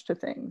approach to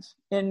things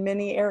in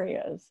many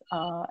areas.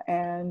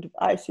 And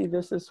I see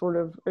this as sort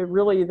of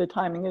really the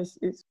timing is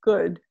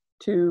good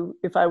to,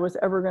 if I was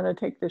ever going to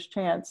take this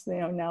chance,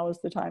 now is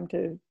the time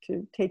to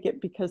take it,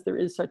 because there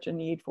is such a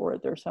need for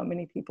it. There are so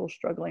many people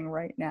struggling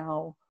right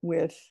now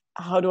with,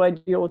 how do I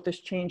deal with this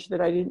change that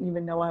I didn't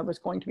even know I was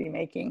going to be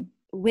making?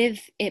 With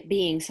it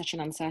being such an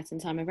uncertain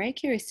time, I'm very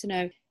curious to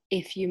know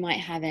if you might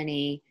have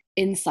any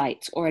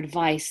insights or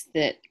advice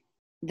that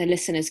the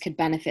listeners could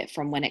benefit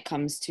from when it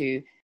comes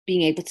to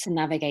being able to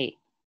navigate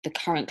the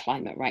current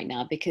climate right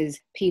now, because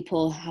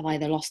people have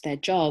either lost their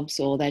jobs,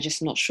 or they're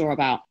just not sure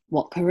about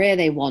what career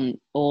they want,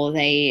 or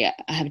they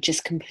have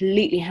just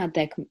completely had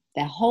their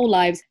whole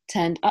lives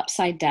turned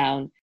upside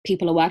down.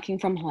 People are working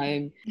from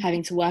home,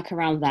 having to work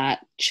around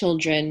that,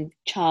 children,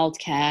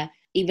 childcare.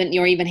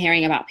 You're even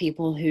hearing about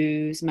people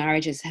whose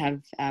marriages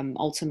have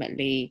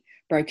ultimately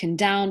broken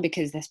down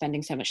because they're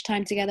spending so much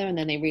time together, and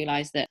then they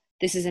realize that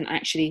this isn't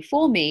actually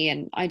for me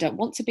and I don't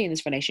want to be in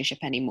this relationship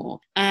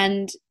anymore.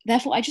 And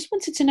therefore, I just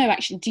wanted to know,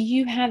 actually, do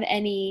you have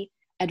any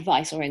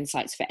advice or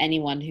insights for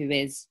anyone who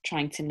is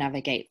trying to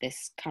navigate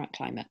this current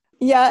climate?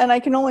 Yeah, and I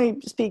can only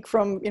speak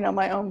from,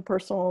 my own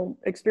personal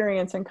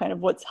experience and kind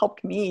of what's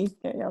helped me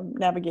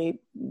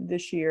navigate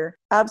this year.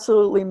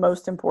 Absolutely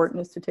most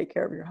important is to take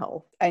care of your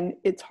health. And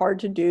it's hard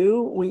to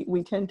do.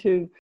 We tend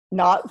to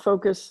not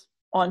focus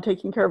on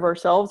taking care of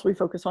ourselves. We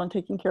focus on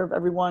taking care of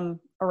everyone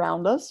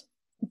around us.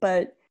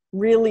 But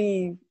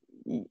really,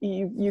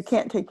 you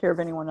can't take care of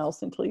anyone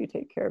else until you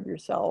take care of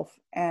yourself.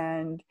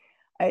 And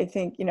I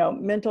think,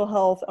 mental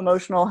health,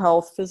 emotional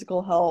health,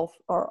 physical health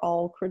are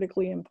all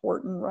critically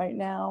important right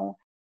now.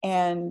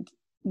 And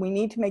we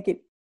need to make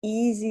it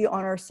easy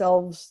on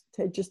ourselves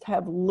to just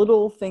have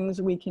little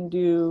things we can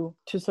do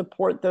to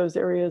support those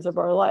areas of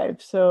our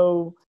life.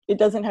 So it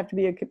doesn't have to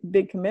be a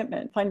big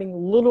commitment. Finding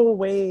little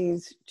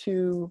ways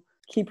to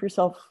keep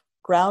yourself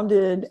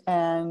grounded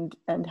and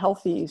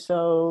healthy.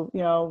 So,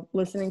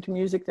 listening to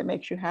music that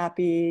makes you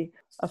happy,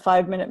 a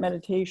 5-minute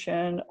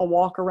meditation, a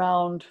walk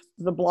around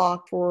the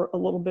block for a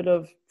little bit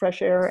of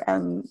fresh air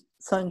and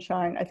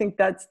sunshine. I think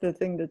that's the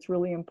thing that's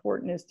really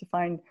important, is to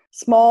find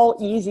small,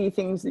 easy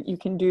things that you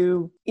can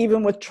do,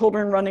 even with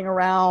children running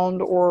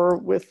around or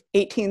with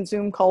 18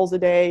 Zoom calls a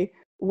day.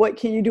 What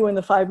can you do in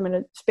the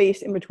 5-minute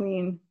space in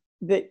between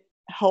that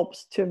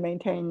helps to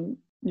maintain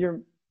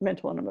your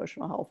mental and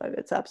emotional health?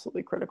 It's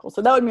absolutely critical.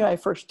 So that would be my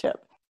first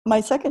tip. My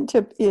second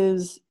tip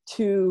is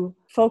to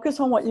focus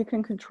on what you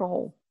can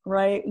control,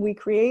 right? We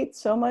create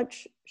so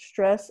much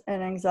stress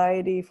and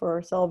anxiety for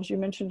ourselves. You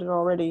mentioned it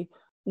already,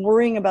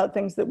 worrying about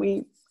things that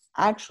we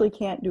actually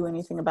can't do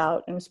anything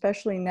about. And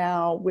especially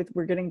now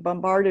we're getting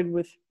bombarded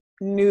with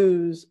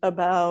news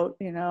about,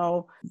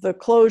 the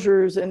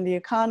closures and the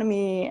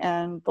economy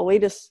and the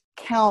latest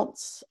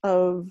counts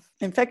of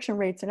infection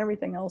rates and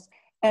everything else.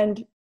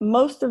 And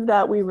most of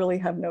that we really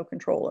have no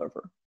control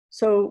over.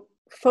 So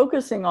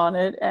focusing on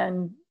it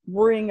and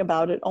worrying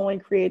about it only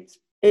creates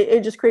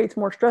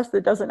more stress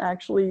that doesn't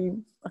actually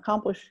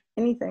accomplish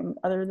anything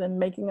other than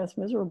making us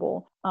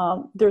miserable.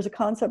 There's a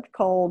concept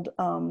called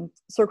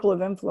circle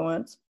of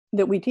influence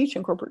that we teach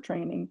in corporate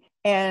training.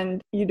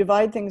 And you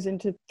divide things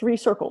into 3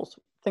 circles: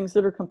 things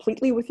that are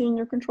completely within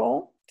your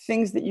control,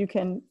 things that you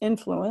can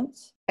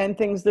influence, and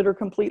things that are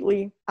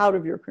completely out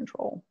of your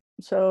control.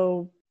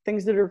 So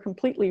things that are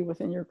completely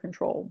within your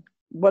control: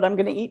 what I'm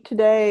going to eat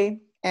today,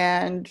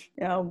 and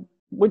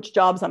which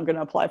jobs I'm going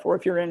to apply for.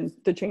 If you're in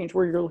the change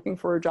where you're looking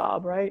for a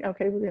job, right?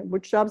 Okay,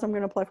 which jobs I'm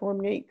going to apply for, I'm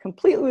going to eat,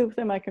 completely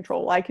within my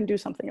control. I can do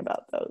something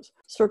about those.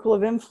 Circle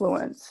of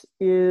influence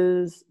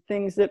is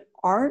things that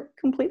aren't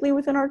completely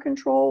within our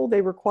control.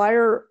 They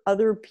require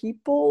other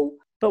people,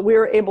 but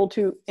we're able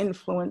to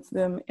influence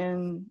them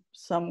in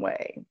some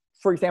way.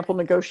 For example,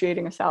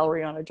 negotiating a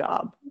salary on a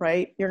job,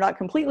 right? You're not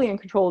completely in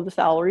control of the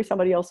salary.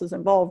 Somebody else is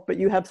involved, but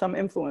you have some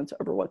influence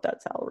over what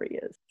that salary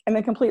is. And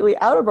then completely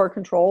out of our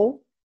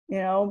control,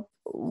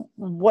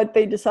 what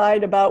they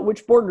decide about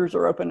which borders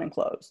are open and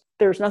closed.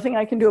 There's nothing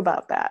I can do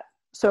about that.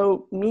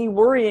 So me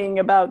worrying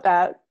about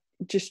that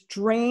just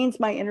drains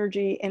my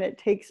energy, and it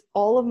takes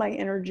all of my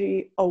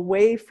energy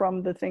away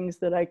from the things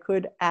that I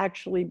could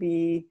actually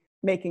be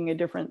making a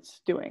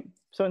difference doing.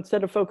 So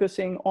instead of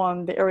focusing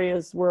on the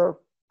areas where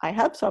I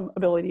have some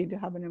ability to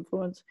have an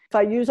influence, if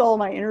I use all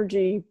my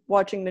energy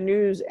watching the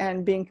news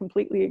and being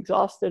completely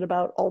exhausted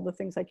about all the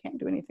things I can't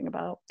do anything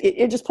about,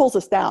 it just pulls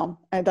us down.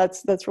 And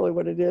that's really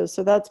what it is.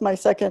 So that's my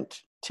second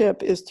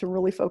tip, is to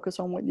really focus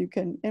on what you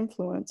can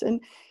influence.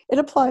 And it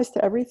applies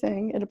to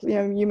everything.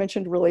 You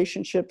mentioned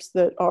relationships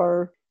that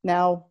are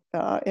now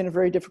in a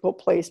very difficult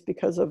place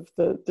because of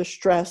the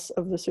stress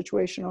of the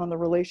situation on the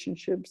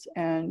relationships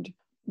and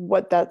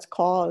what that's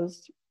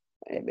caused.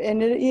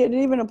 And it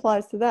even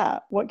applies to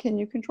that. What can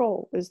you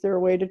control? Is there a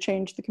way to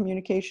change the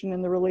communication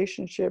in the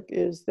relationship?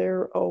 Is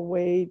there a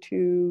way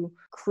to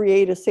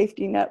create a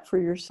safety net for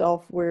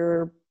yourself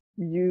where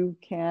you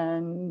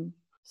can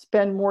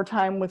spend more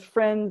time with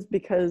friends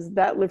because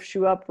that lifts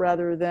you up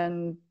rather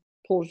than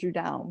pulls you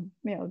down?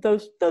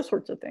 Those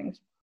sorts of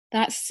things.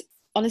 That's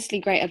honestly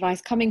great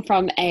advice coming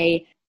from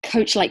a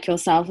coach like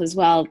yourself as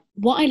well.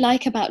 What I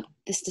like about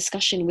this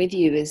discussion with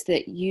you is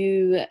that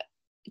you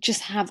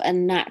just have a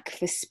knack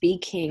for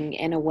speaking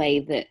in a way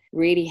that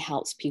really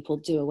helps people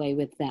do away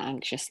with their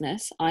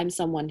anxiousness. I'm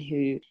someone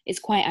who is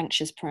quite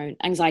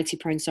anxiety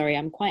prone.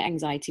 I'm quite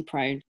anxiety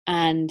prone.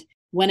 And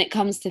when it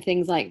comes to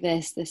things like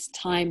this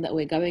time that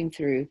we're going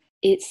through,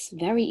 it's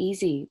very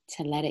easy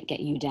to let it get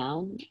you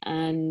down.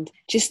 And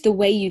just the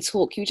way you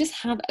talk, you just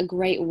have a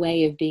great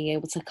way of being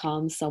able to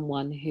calm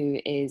someone who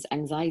is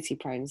anxiety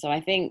prone. So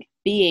I think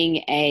being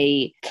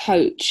a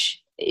coach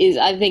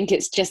I think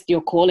it's just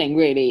your calling,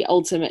 really.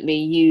 Ultimately,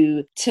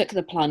 you took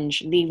the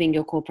plunge, leaving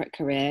your corporate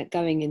career,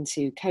 going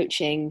into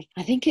coaching.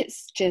 I think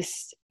it's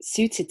just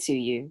suited to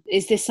you.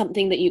 Is this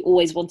something that you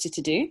always wanted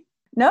to do?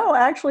 No,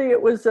 actually,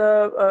 it was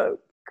a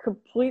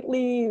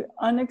completely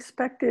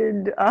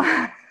unexpected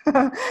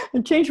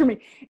change for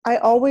me. I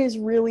always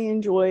really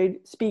enjoyed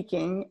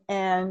speaking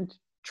and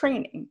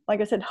training,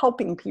 like I said,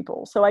 helping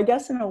people. So I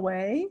guess in a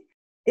way,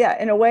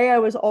 I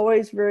was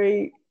always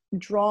very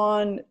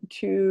drawn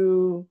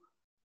to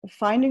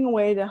finding a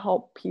way to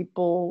help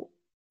people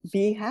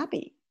be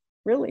happy,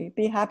 really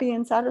be happy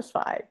and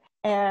satisfied.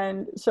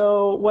 And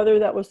so whether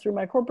that was through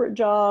my corporate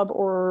job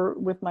or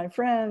with my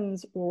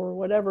friends or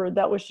whatever,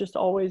 that was just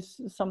always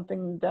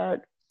something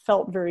that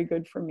felt very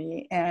good for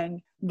me.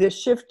 And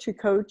this shift to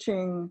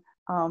coaching,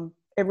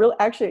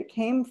 it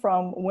came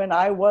from when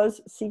I was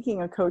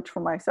seeking a coach for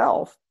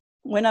myself.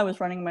 When I was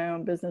running my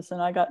own business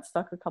and I got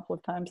stuck a couple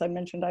of times. I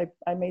mentioned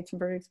I made some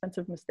very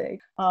expensive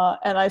mistakes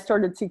and I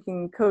started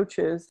seeking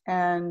coaches,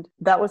 and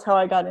that was how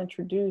I got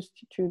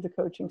introduced to the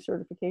coaching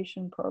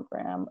certification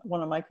program.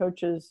 One of my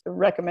coaches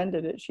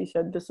recommended it. She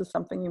said, this is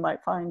something you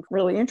might find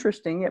really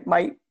interesting. It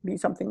might be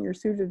something you're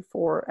suited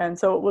for. And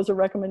so it was a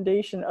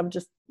recommendation of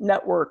just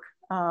network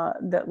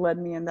that led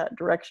me in that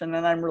direction.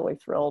 And I'm really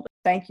thrilled.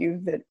 Thank you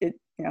that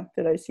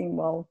that I seem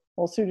well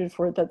suited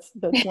for it. That's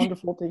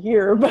wonderful to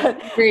hear.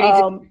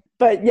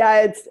 But yeah,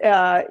 it's,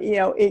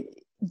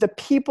 the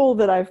people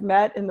that I've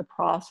met in the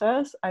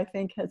process, I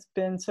think has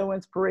been so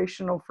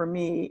inspirational for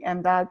me.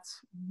 And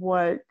that's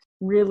what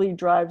really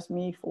drives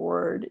me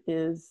forward,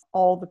 is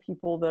all the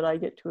people that I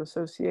get to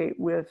associate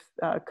with,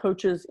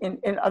 coaches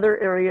in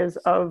other areas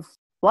of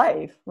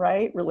life,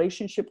 right?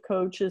 Relationship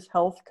coaches,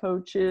 health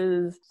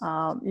coaches.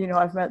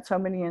 I've met so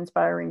many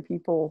inspiring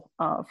people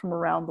from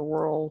around the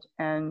world,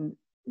 and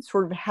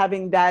sort of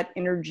having that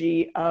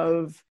energy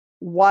of,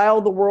 while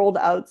the world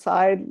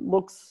outside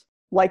looks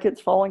like it's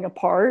falling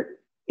apart,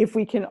 if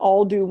we can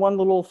all do one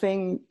little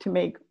thing to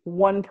make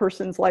one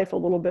person's life a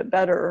little bit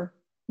better,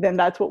 then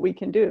that's what we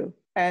can do.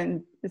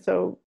 And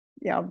so,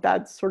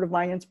 that's sort of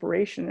my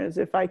inspiration, is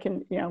if I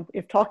can,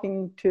 if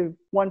talking to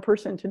one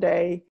person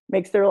today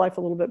makes their life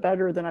a little bit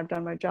better, then I've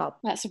done my job.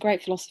 That's a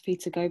great philosophy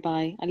to go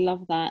by. I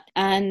love that.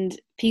 And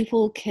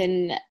people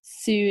can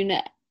soon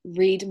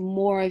read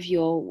more of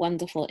your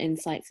wonderful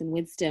insights and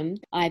wisdom.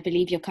 I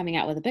believe you're coming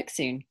out with a book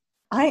soon.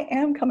 I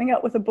am coming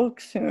out with a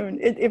book soon.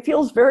 It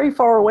feels very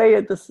far away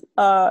at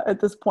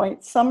this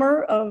point.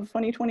 Summer of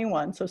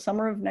 2021, so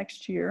summer of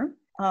next year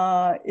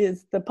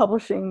is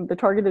the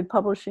targeted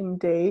publishing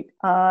date.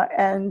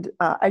 And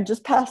I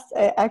just passed,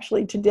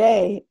 actually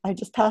today, I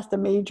just passed a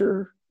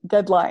major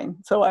deadline.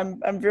 So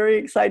I'm very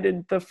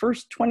excited. The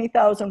first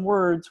 20,000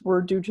 words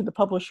were due to the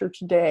publisher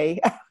today.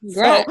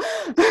 So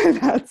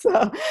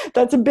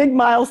that's a big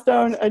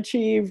milestone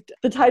achieved.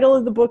 The title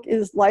of the book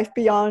is Life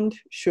Beyond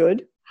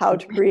Should: How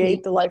to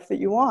Create the Life That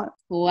You Want.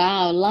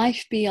 Wow,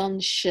 Life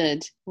Beyond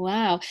Should.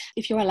 Wow.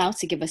 If you're allowed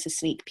to give us a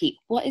sneak peek,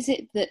 what is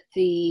it that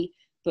the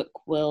book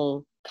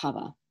will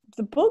cover?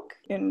 The book,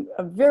 in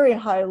a very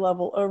high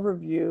level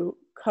overview,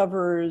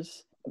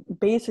 covers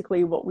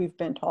basically what we've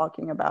been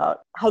talking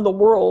about, how the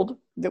world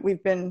that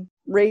we've been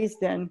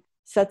raised in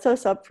sets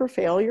us up for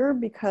failure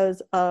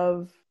because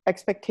of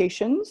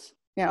expectations.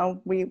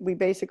 We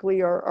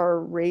basically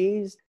are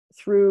raised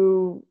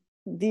through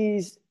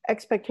these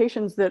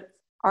expectations that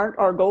aren't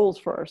our goals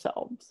for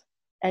ourselves.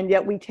 And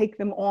yet we take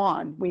them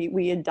on,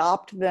 we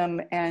adopt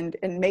them and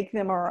make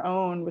them our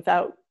own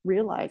without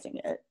realizing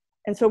it.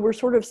 And so we're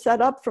sort of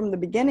set up from the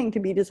beginning to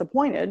be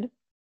disappointed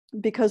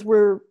because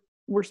we're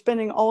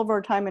spending all of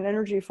our time and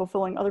energy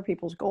fulfilling other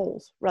people's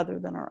goals rather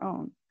than our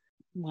own.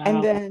 Wow.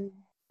 And then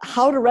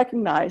how to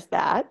recognize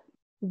that,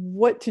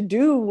 what to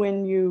do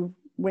when you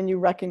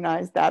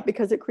recognize that,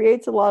 because it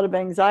creates a lot of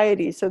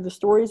anxiety. So the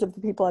stories of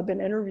the people I've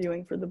been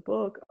interviewing for the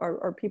book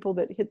are people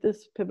that hit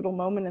this pivotal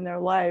moment in their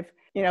life.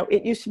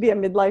 It used to be a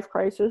midlife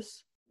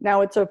crisis.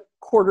 Now it's a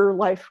quarter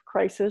life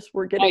crisis.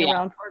 We're getting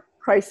around to our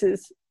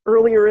crisis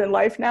earlier in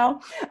life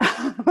now.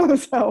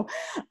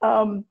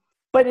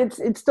 But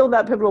it's still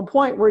that pivotal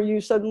point where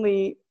you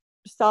suddenly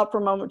stop for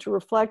a moment to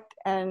reflect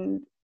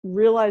and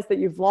realize that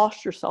you've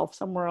lost yourself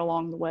somewhere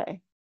along the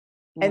way.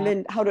 Yeah. And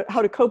then how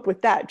to cope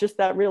with that, just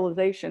that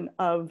realization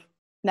of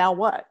now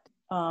what?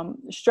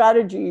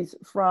 Strategies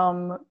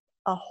from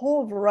a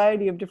whole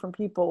variety of different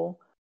people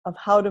of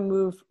how to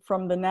move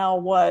from the now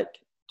what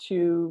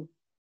to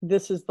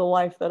this is the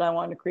life that I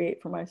want to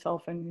create for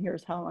myself, and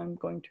here's how I'm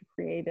going to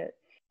create it.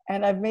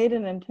 And I've made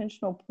an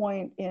intentional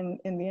point in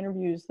the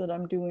interviews that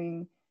I'm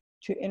doing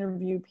to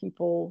interview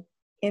people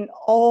in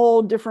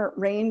all different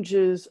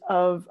ranges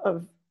of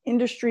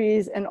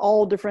industries and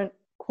all different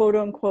quote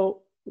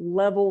unquote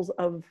levels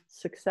of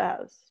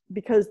success.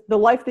 Because the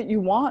life that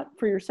you want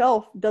for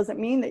yourself doesn't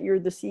mean that you're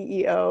the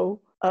CEO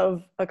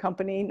of a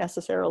company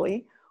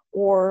necessarily,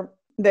 or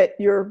that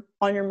you're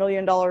on your $1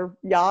 million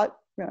yacht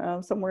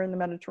somewhere in the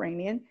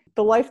Mediterranean.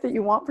 The life that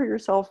you want for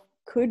yourself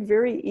could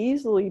very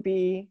easily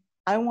be,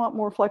 I want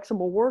more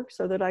flexible work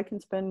so that I can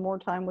spend more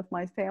time with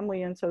my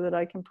family and so that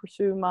I can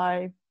pursue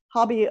my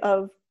hobby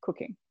of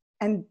cooking.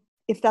 And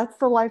if that's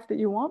the life that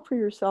you want for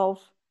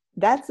yourself,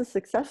 that's a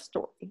success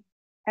story.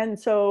 And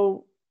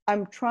so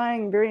I'm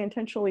trying very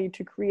intentionally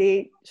to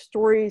create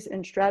stories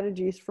and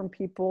strategies from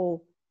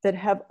people that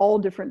have all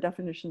different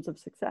definitions of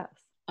success.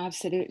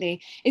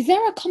 Absolutely. Is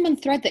there a common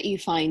thread that you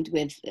find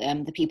with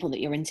the people that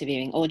you're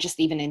interviewing, or just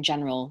even in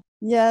general?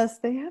 Yes,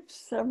 they have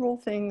several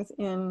things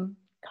in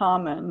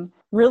common.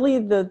 Really,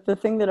 the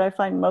thing that I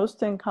find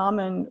most in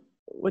common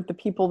with the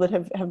people that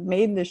have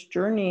made this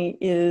journey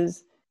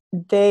is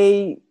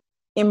they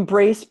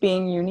embrace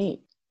being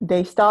unique.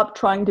 They stop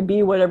trying to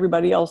be what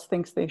everybody else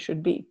thinks they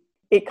should be.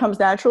 It comes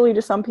naturally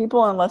to some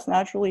people and less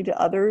naturally to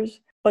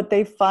others, but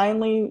they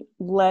finally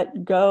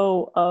let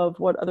go of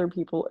what other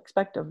people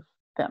expect of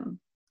them.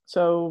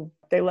 So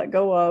they let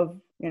go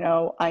of,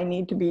 I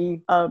need to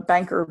be a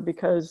banker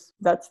because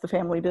that's the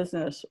family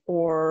business,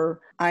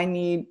 or I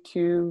need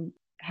to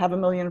have 1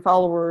 million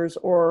followers,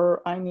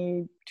 or I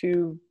need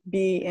to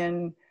be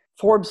in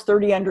Forbes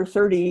 30 under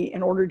 30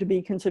 in order to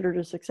be considered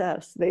a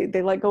success.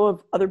 They let go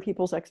of other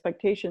people's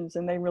expectations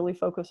and they really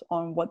focus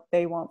on what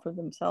they want for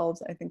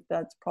themselves. I think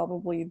that's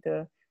probably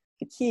the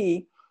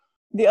key.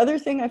 The other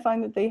thing I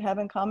find that they have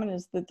in common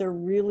is that they're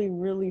really,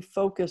 really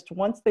focused.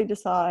 Once they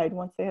decide,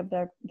 once they have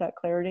that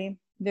clarity,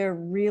 they're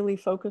really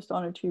focused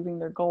on achieving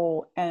their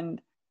goal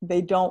and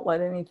they don't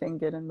let anything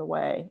get in the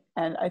way.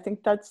 And I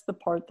think that's the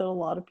part that a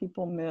lot of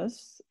people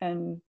miss.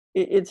 And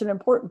it's an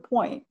important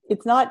point.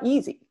 It's not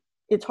easy.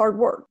 It's hard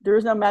work. There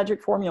is no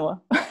magic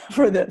formula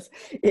for this.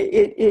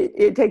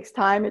 It takes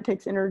time, it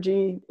takes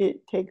energy,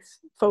 it takes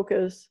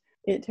focus,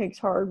 it takes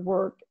hard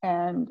work.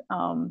 And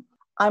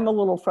I'm a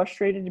little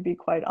frustrated, to be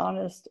quite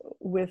honest,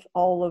 with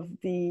all of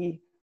the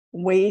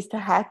ways to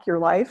hack your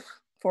life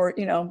for,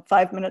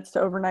 5 minutes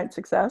to overnight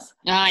success.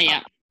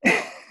 Yeah.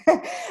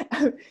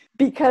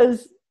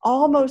 Because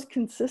almost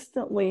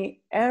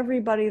consistently,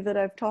 everybody that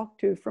I've talked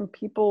to, from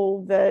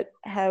people that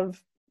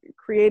have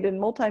created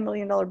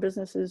multi-million-dollar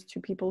businesses to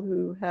people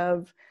who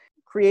have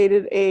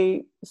created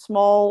a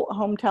small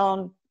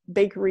hometown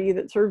bakery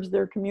that serves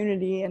their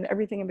community and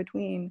everything in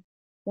between,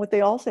 what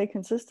they all say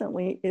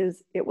consistently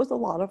is, it was a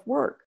lot of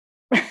work.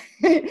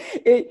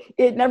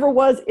 It never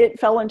was, it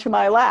fell into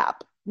my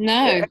lap.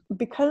 No.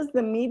 Because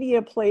the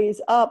media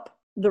plays up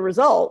the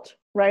result,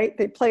 right?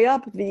 They play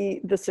up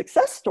the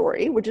success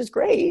story, which is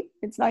great.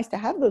 It's nice to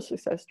have those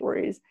success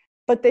stories,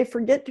 but they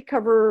forget to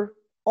cover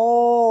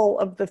all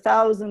of the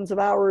thousands of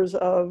hours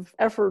of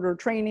effort or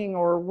training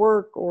or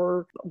work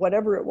or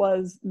whatever it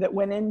was that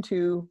went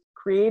into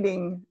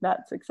creating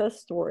that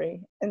success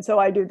story. And so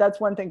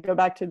that's one thing, going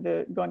back to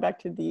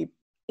the,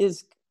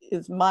 is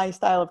my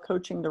style of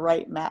coaching the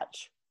right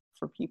match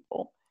for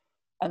people?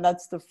 And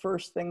that's the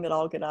first thing that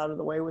I'll get out of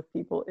the way with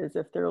people, is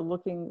if they're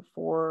looking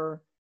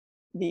for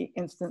the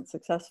instant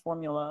success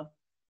formula,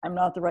 I'm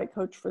not the right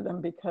coach for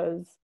them,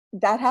 because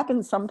that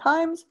happens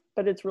sometimes,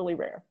 but it's really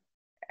rare.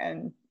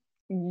 And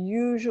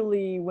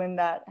usually when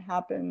that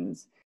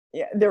happens,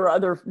 there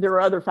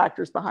are other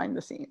factors behind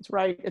the scenes,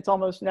 right? It's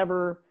almost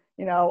never,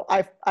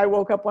 I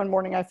woke up one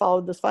morning, I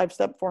followed this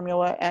 5-step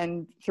formula,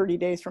 and 30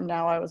 days from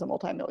now I was a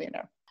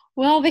multimillionaire.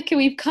 Well, Vicky,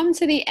 we've come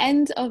to the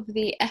end of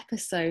the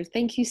episode.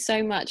 Thank you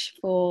so much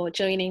for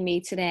joining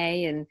me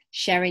today and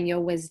sharing your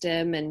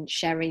wisdom and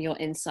sharing your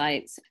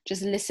insights.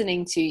 Just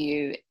listening to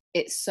you,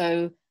 it's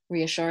so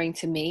reassuring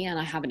to me, and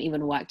I haven't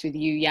even worked with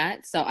you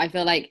yet. So I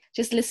feel like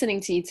just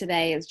listening to you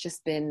today has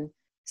just been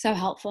so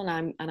helpful,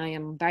 and I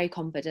am very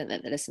confident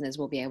that the listeners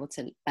will be able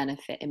to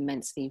benefit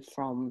immensely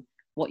from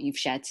what you've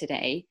shared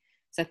today.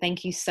 So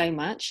thank you so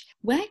much.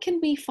 Where can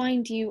we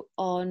find you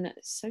on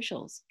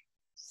socials?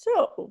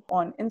 So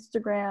on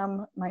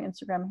Instagram, my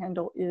Instagram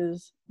handle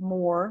is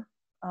more,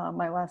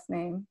 my last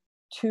name,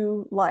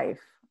 to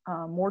life,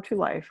 more to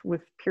life,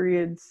 with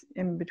periods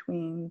in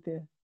between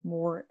the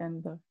more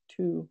and the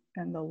to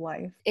and the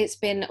life. It's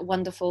been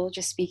wonderful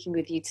just speaking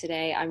with you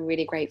today. I'm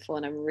really grateful,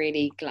 and I'm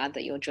really glad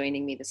that you're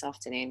joining me this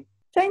afternoon.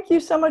 Thank you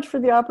so much for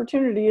the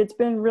opportunity. It's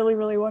been really,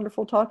 really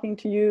wonderful talking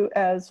to you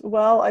as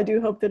well. I do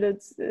hope that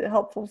it's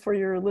helpful for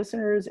your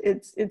listeners.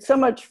 It's so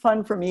much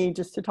fun for me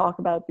just to talk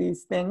about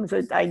these things.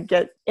 I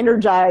get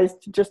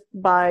energized just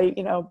by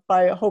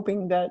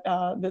hoping that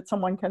that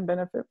someone can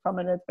benefit from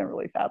it. It's been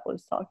really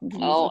fabulous talking to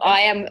you. Oh,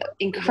 I am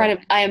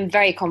incredible. I am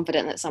very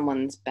confident that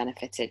someone's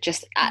benefited,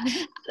 just at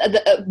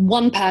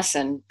one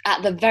person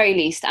at the very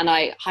least. And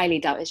I highly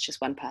doubt it's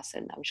just one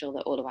person. I'm sure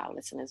that all of our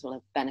listeners will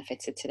have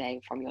benefited today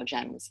from your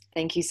gems.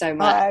 Thank you so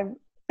much.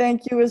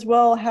 Thank you as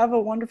well. Have a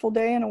wonderful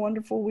day and a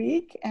wonderful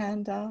week.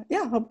 And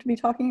hope to be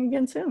talking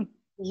again soon.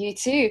 You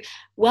too.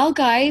 Well,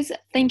 guys,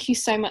 thank you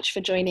so much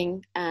for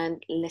joining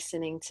and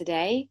listening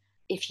today.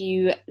 If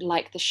you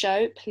like the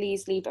show,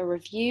 please leave a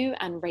review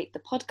and rate the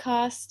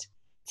podcast.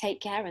 Take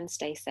care and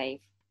stay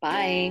safe.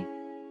 Bye.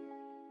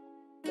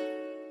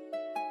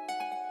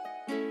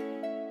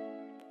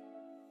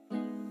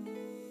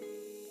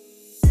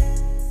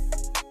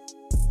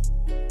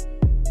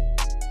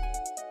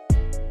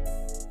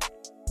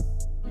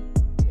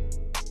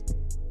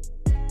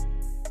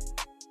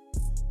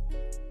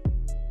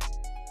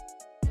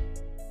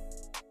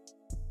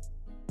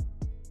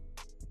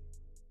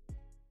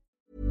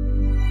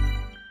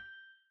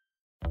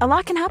 A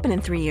lot can happen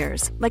in 3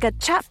 years, like a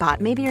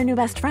chatbot may be your new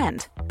best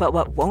friend. But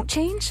what won't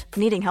change?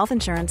 Needing health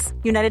insurance.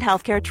 United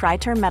Healthcare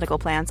Tri-Term Medical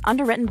Plans,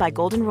 underwritten by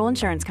Golden Rule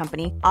Insurance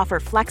Company, offer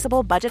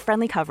flexible,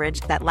 budget-friendly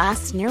coverage that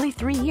lasts nearly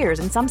 3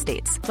 years in some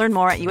states. Learn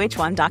more at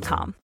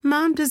UH1.com.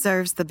 Mom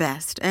deserves the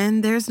best,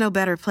 and there's no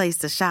better place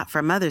to shop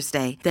for Mother's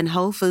Day than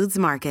Whole Foods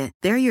Market.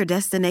 They're your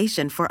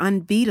destination for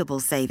unbeatable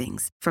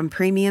savings, from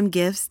premium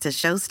gifts to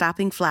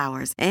show-stopping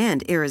flowers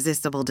and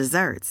irresistible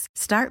desserts.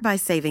 Start by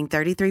saving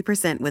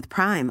 33% with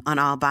Prime on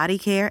all body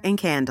care and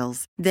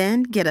candles.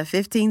 Then get a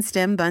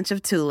 15-stem bunch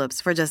of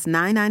tulips for just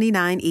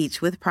 $9.99 each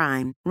with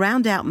Prime.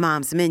 Round out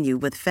Mom's menu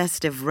with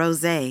festive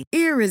rosé,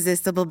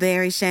 irresistible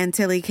berry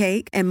chantilly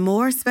cake, and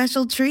more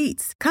special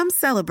treats. Come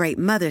celebrate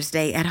Mother's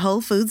Day at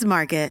Whole Foods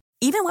Market.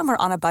 Even when we're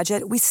on a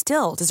budget, we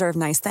still deserve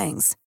nice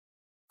things.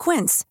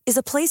 Quince is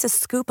a place to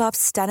scoop up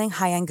stunning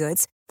high-end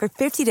goods for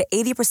 50 to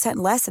 80%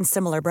 less than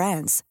similar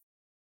brands.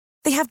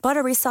 They have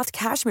buttery soft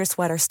cashmere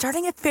sweaters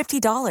starting at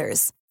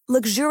 $50,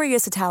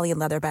 luxurious Italian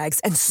leather bags,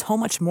 and so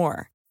much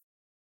more.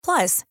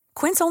 Plus,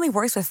 Quince only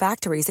works with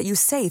factories that use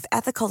safe,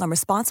 ethical, and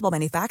responsible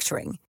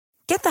manufacturing.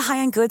 Get the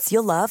high-end goods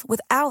you'll love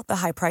without the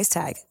high price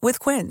tag with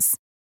Quince.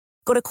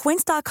 Go to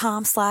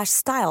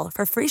quince.com/style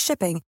for free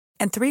shipping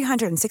and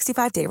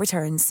 365-day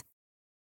returns.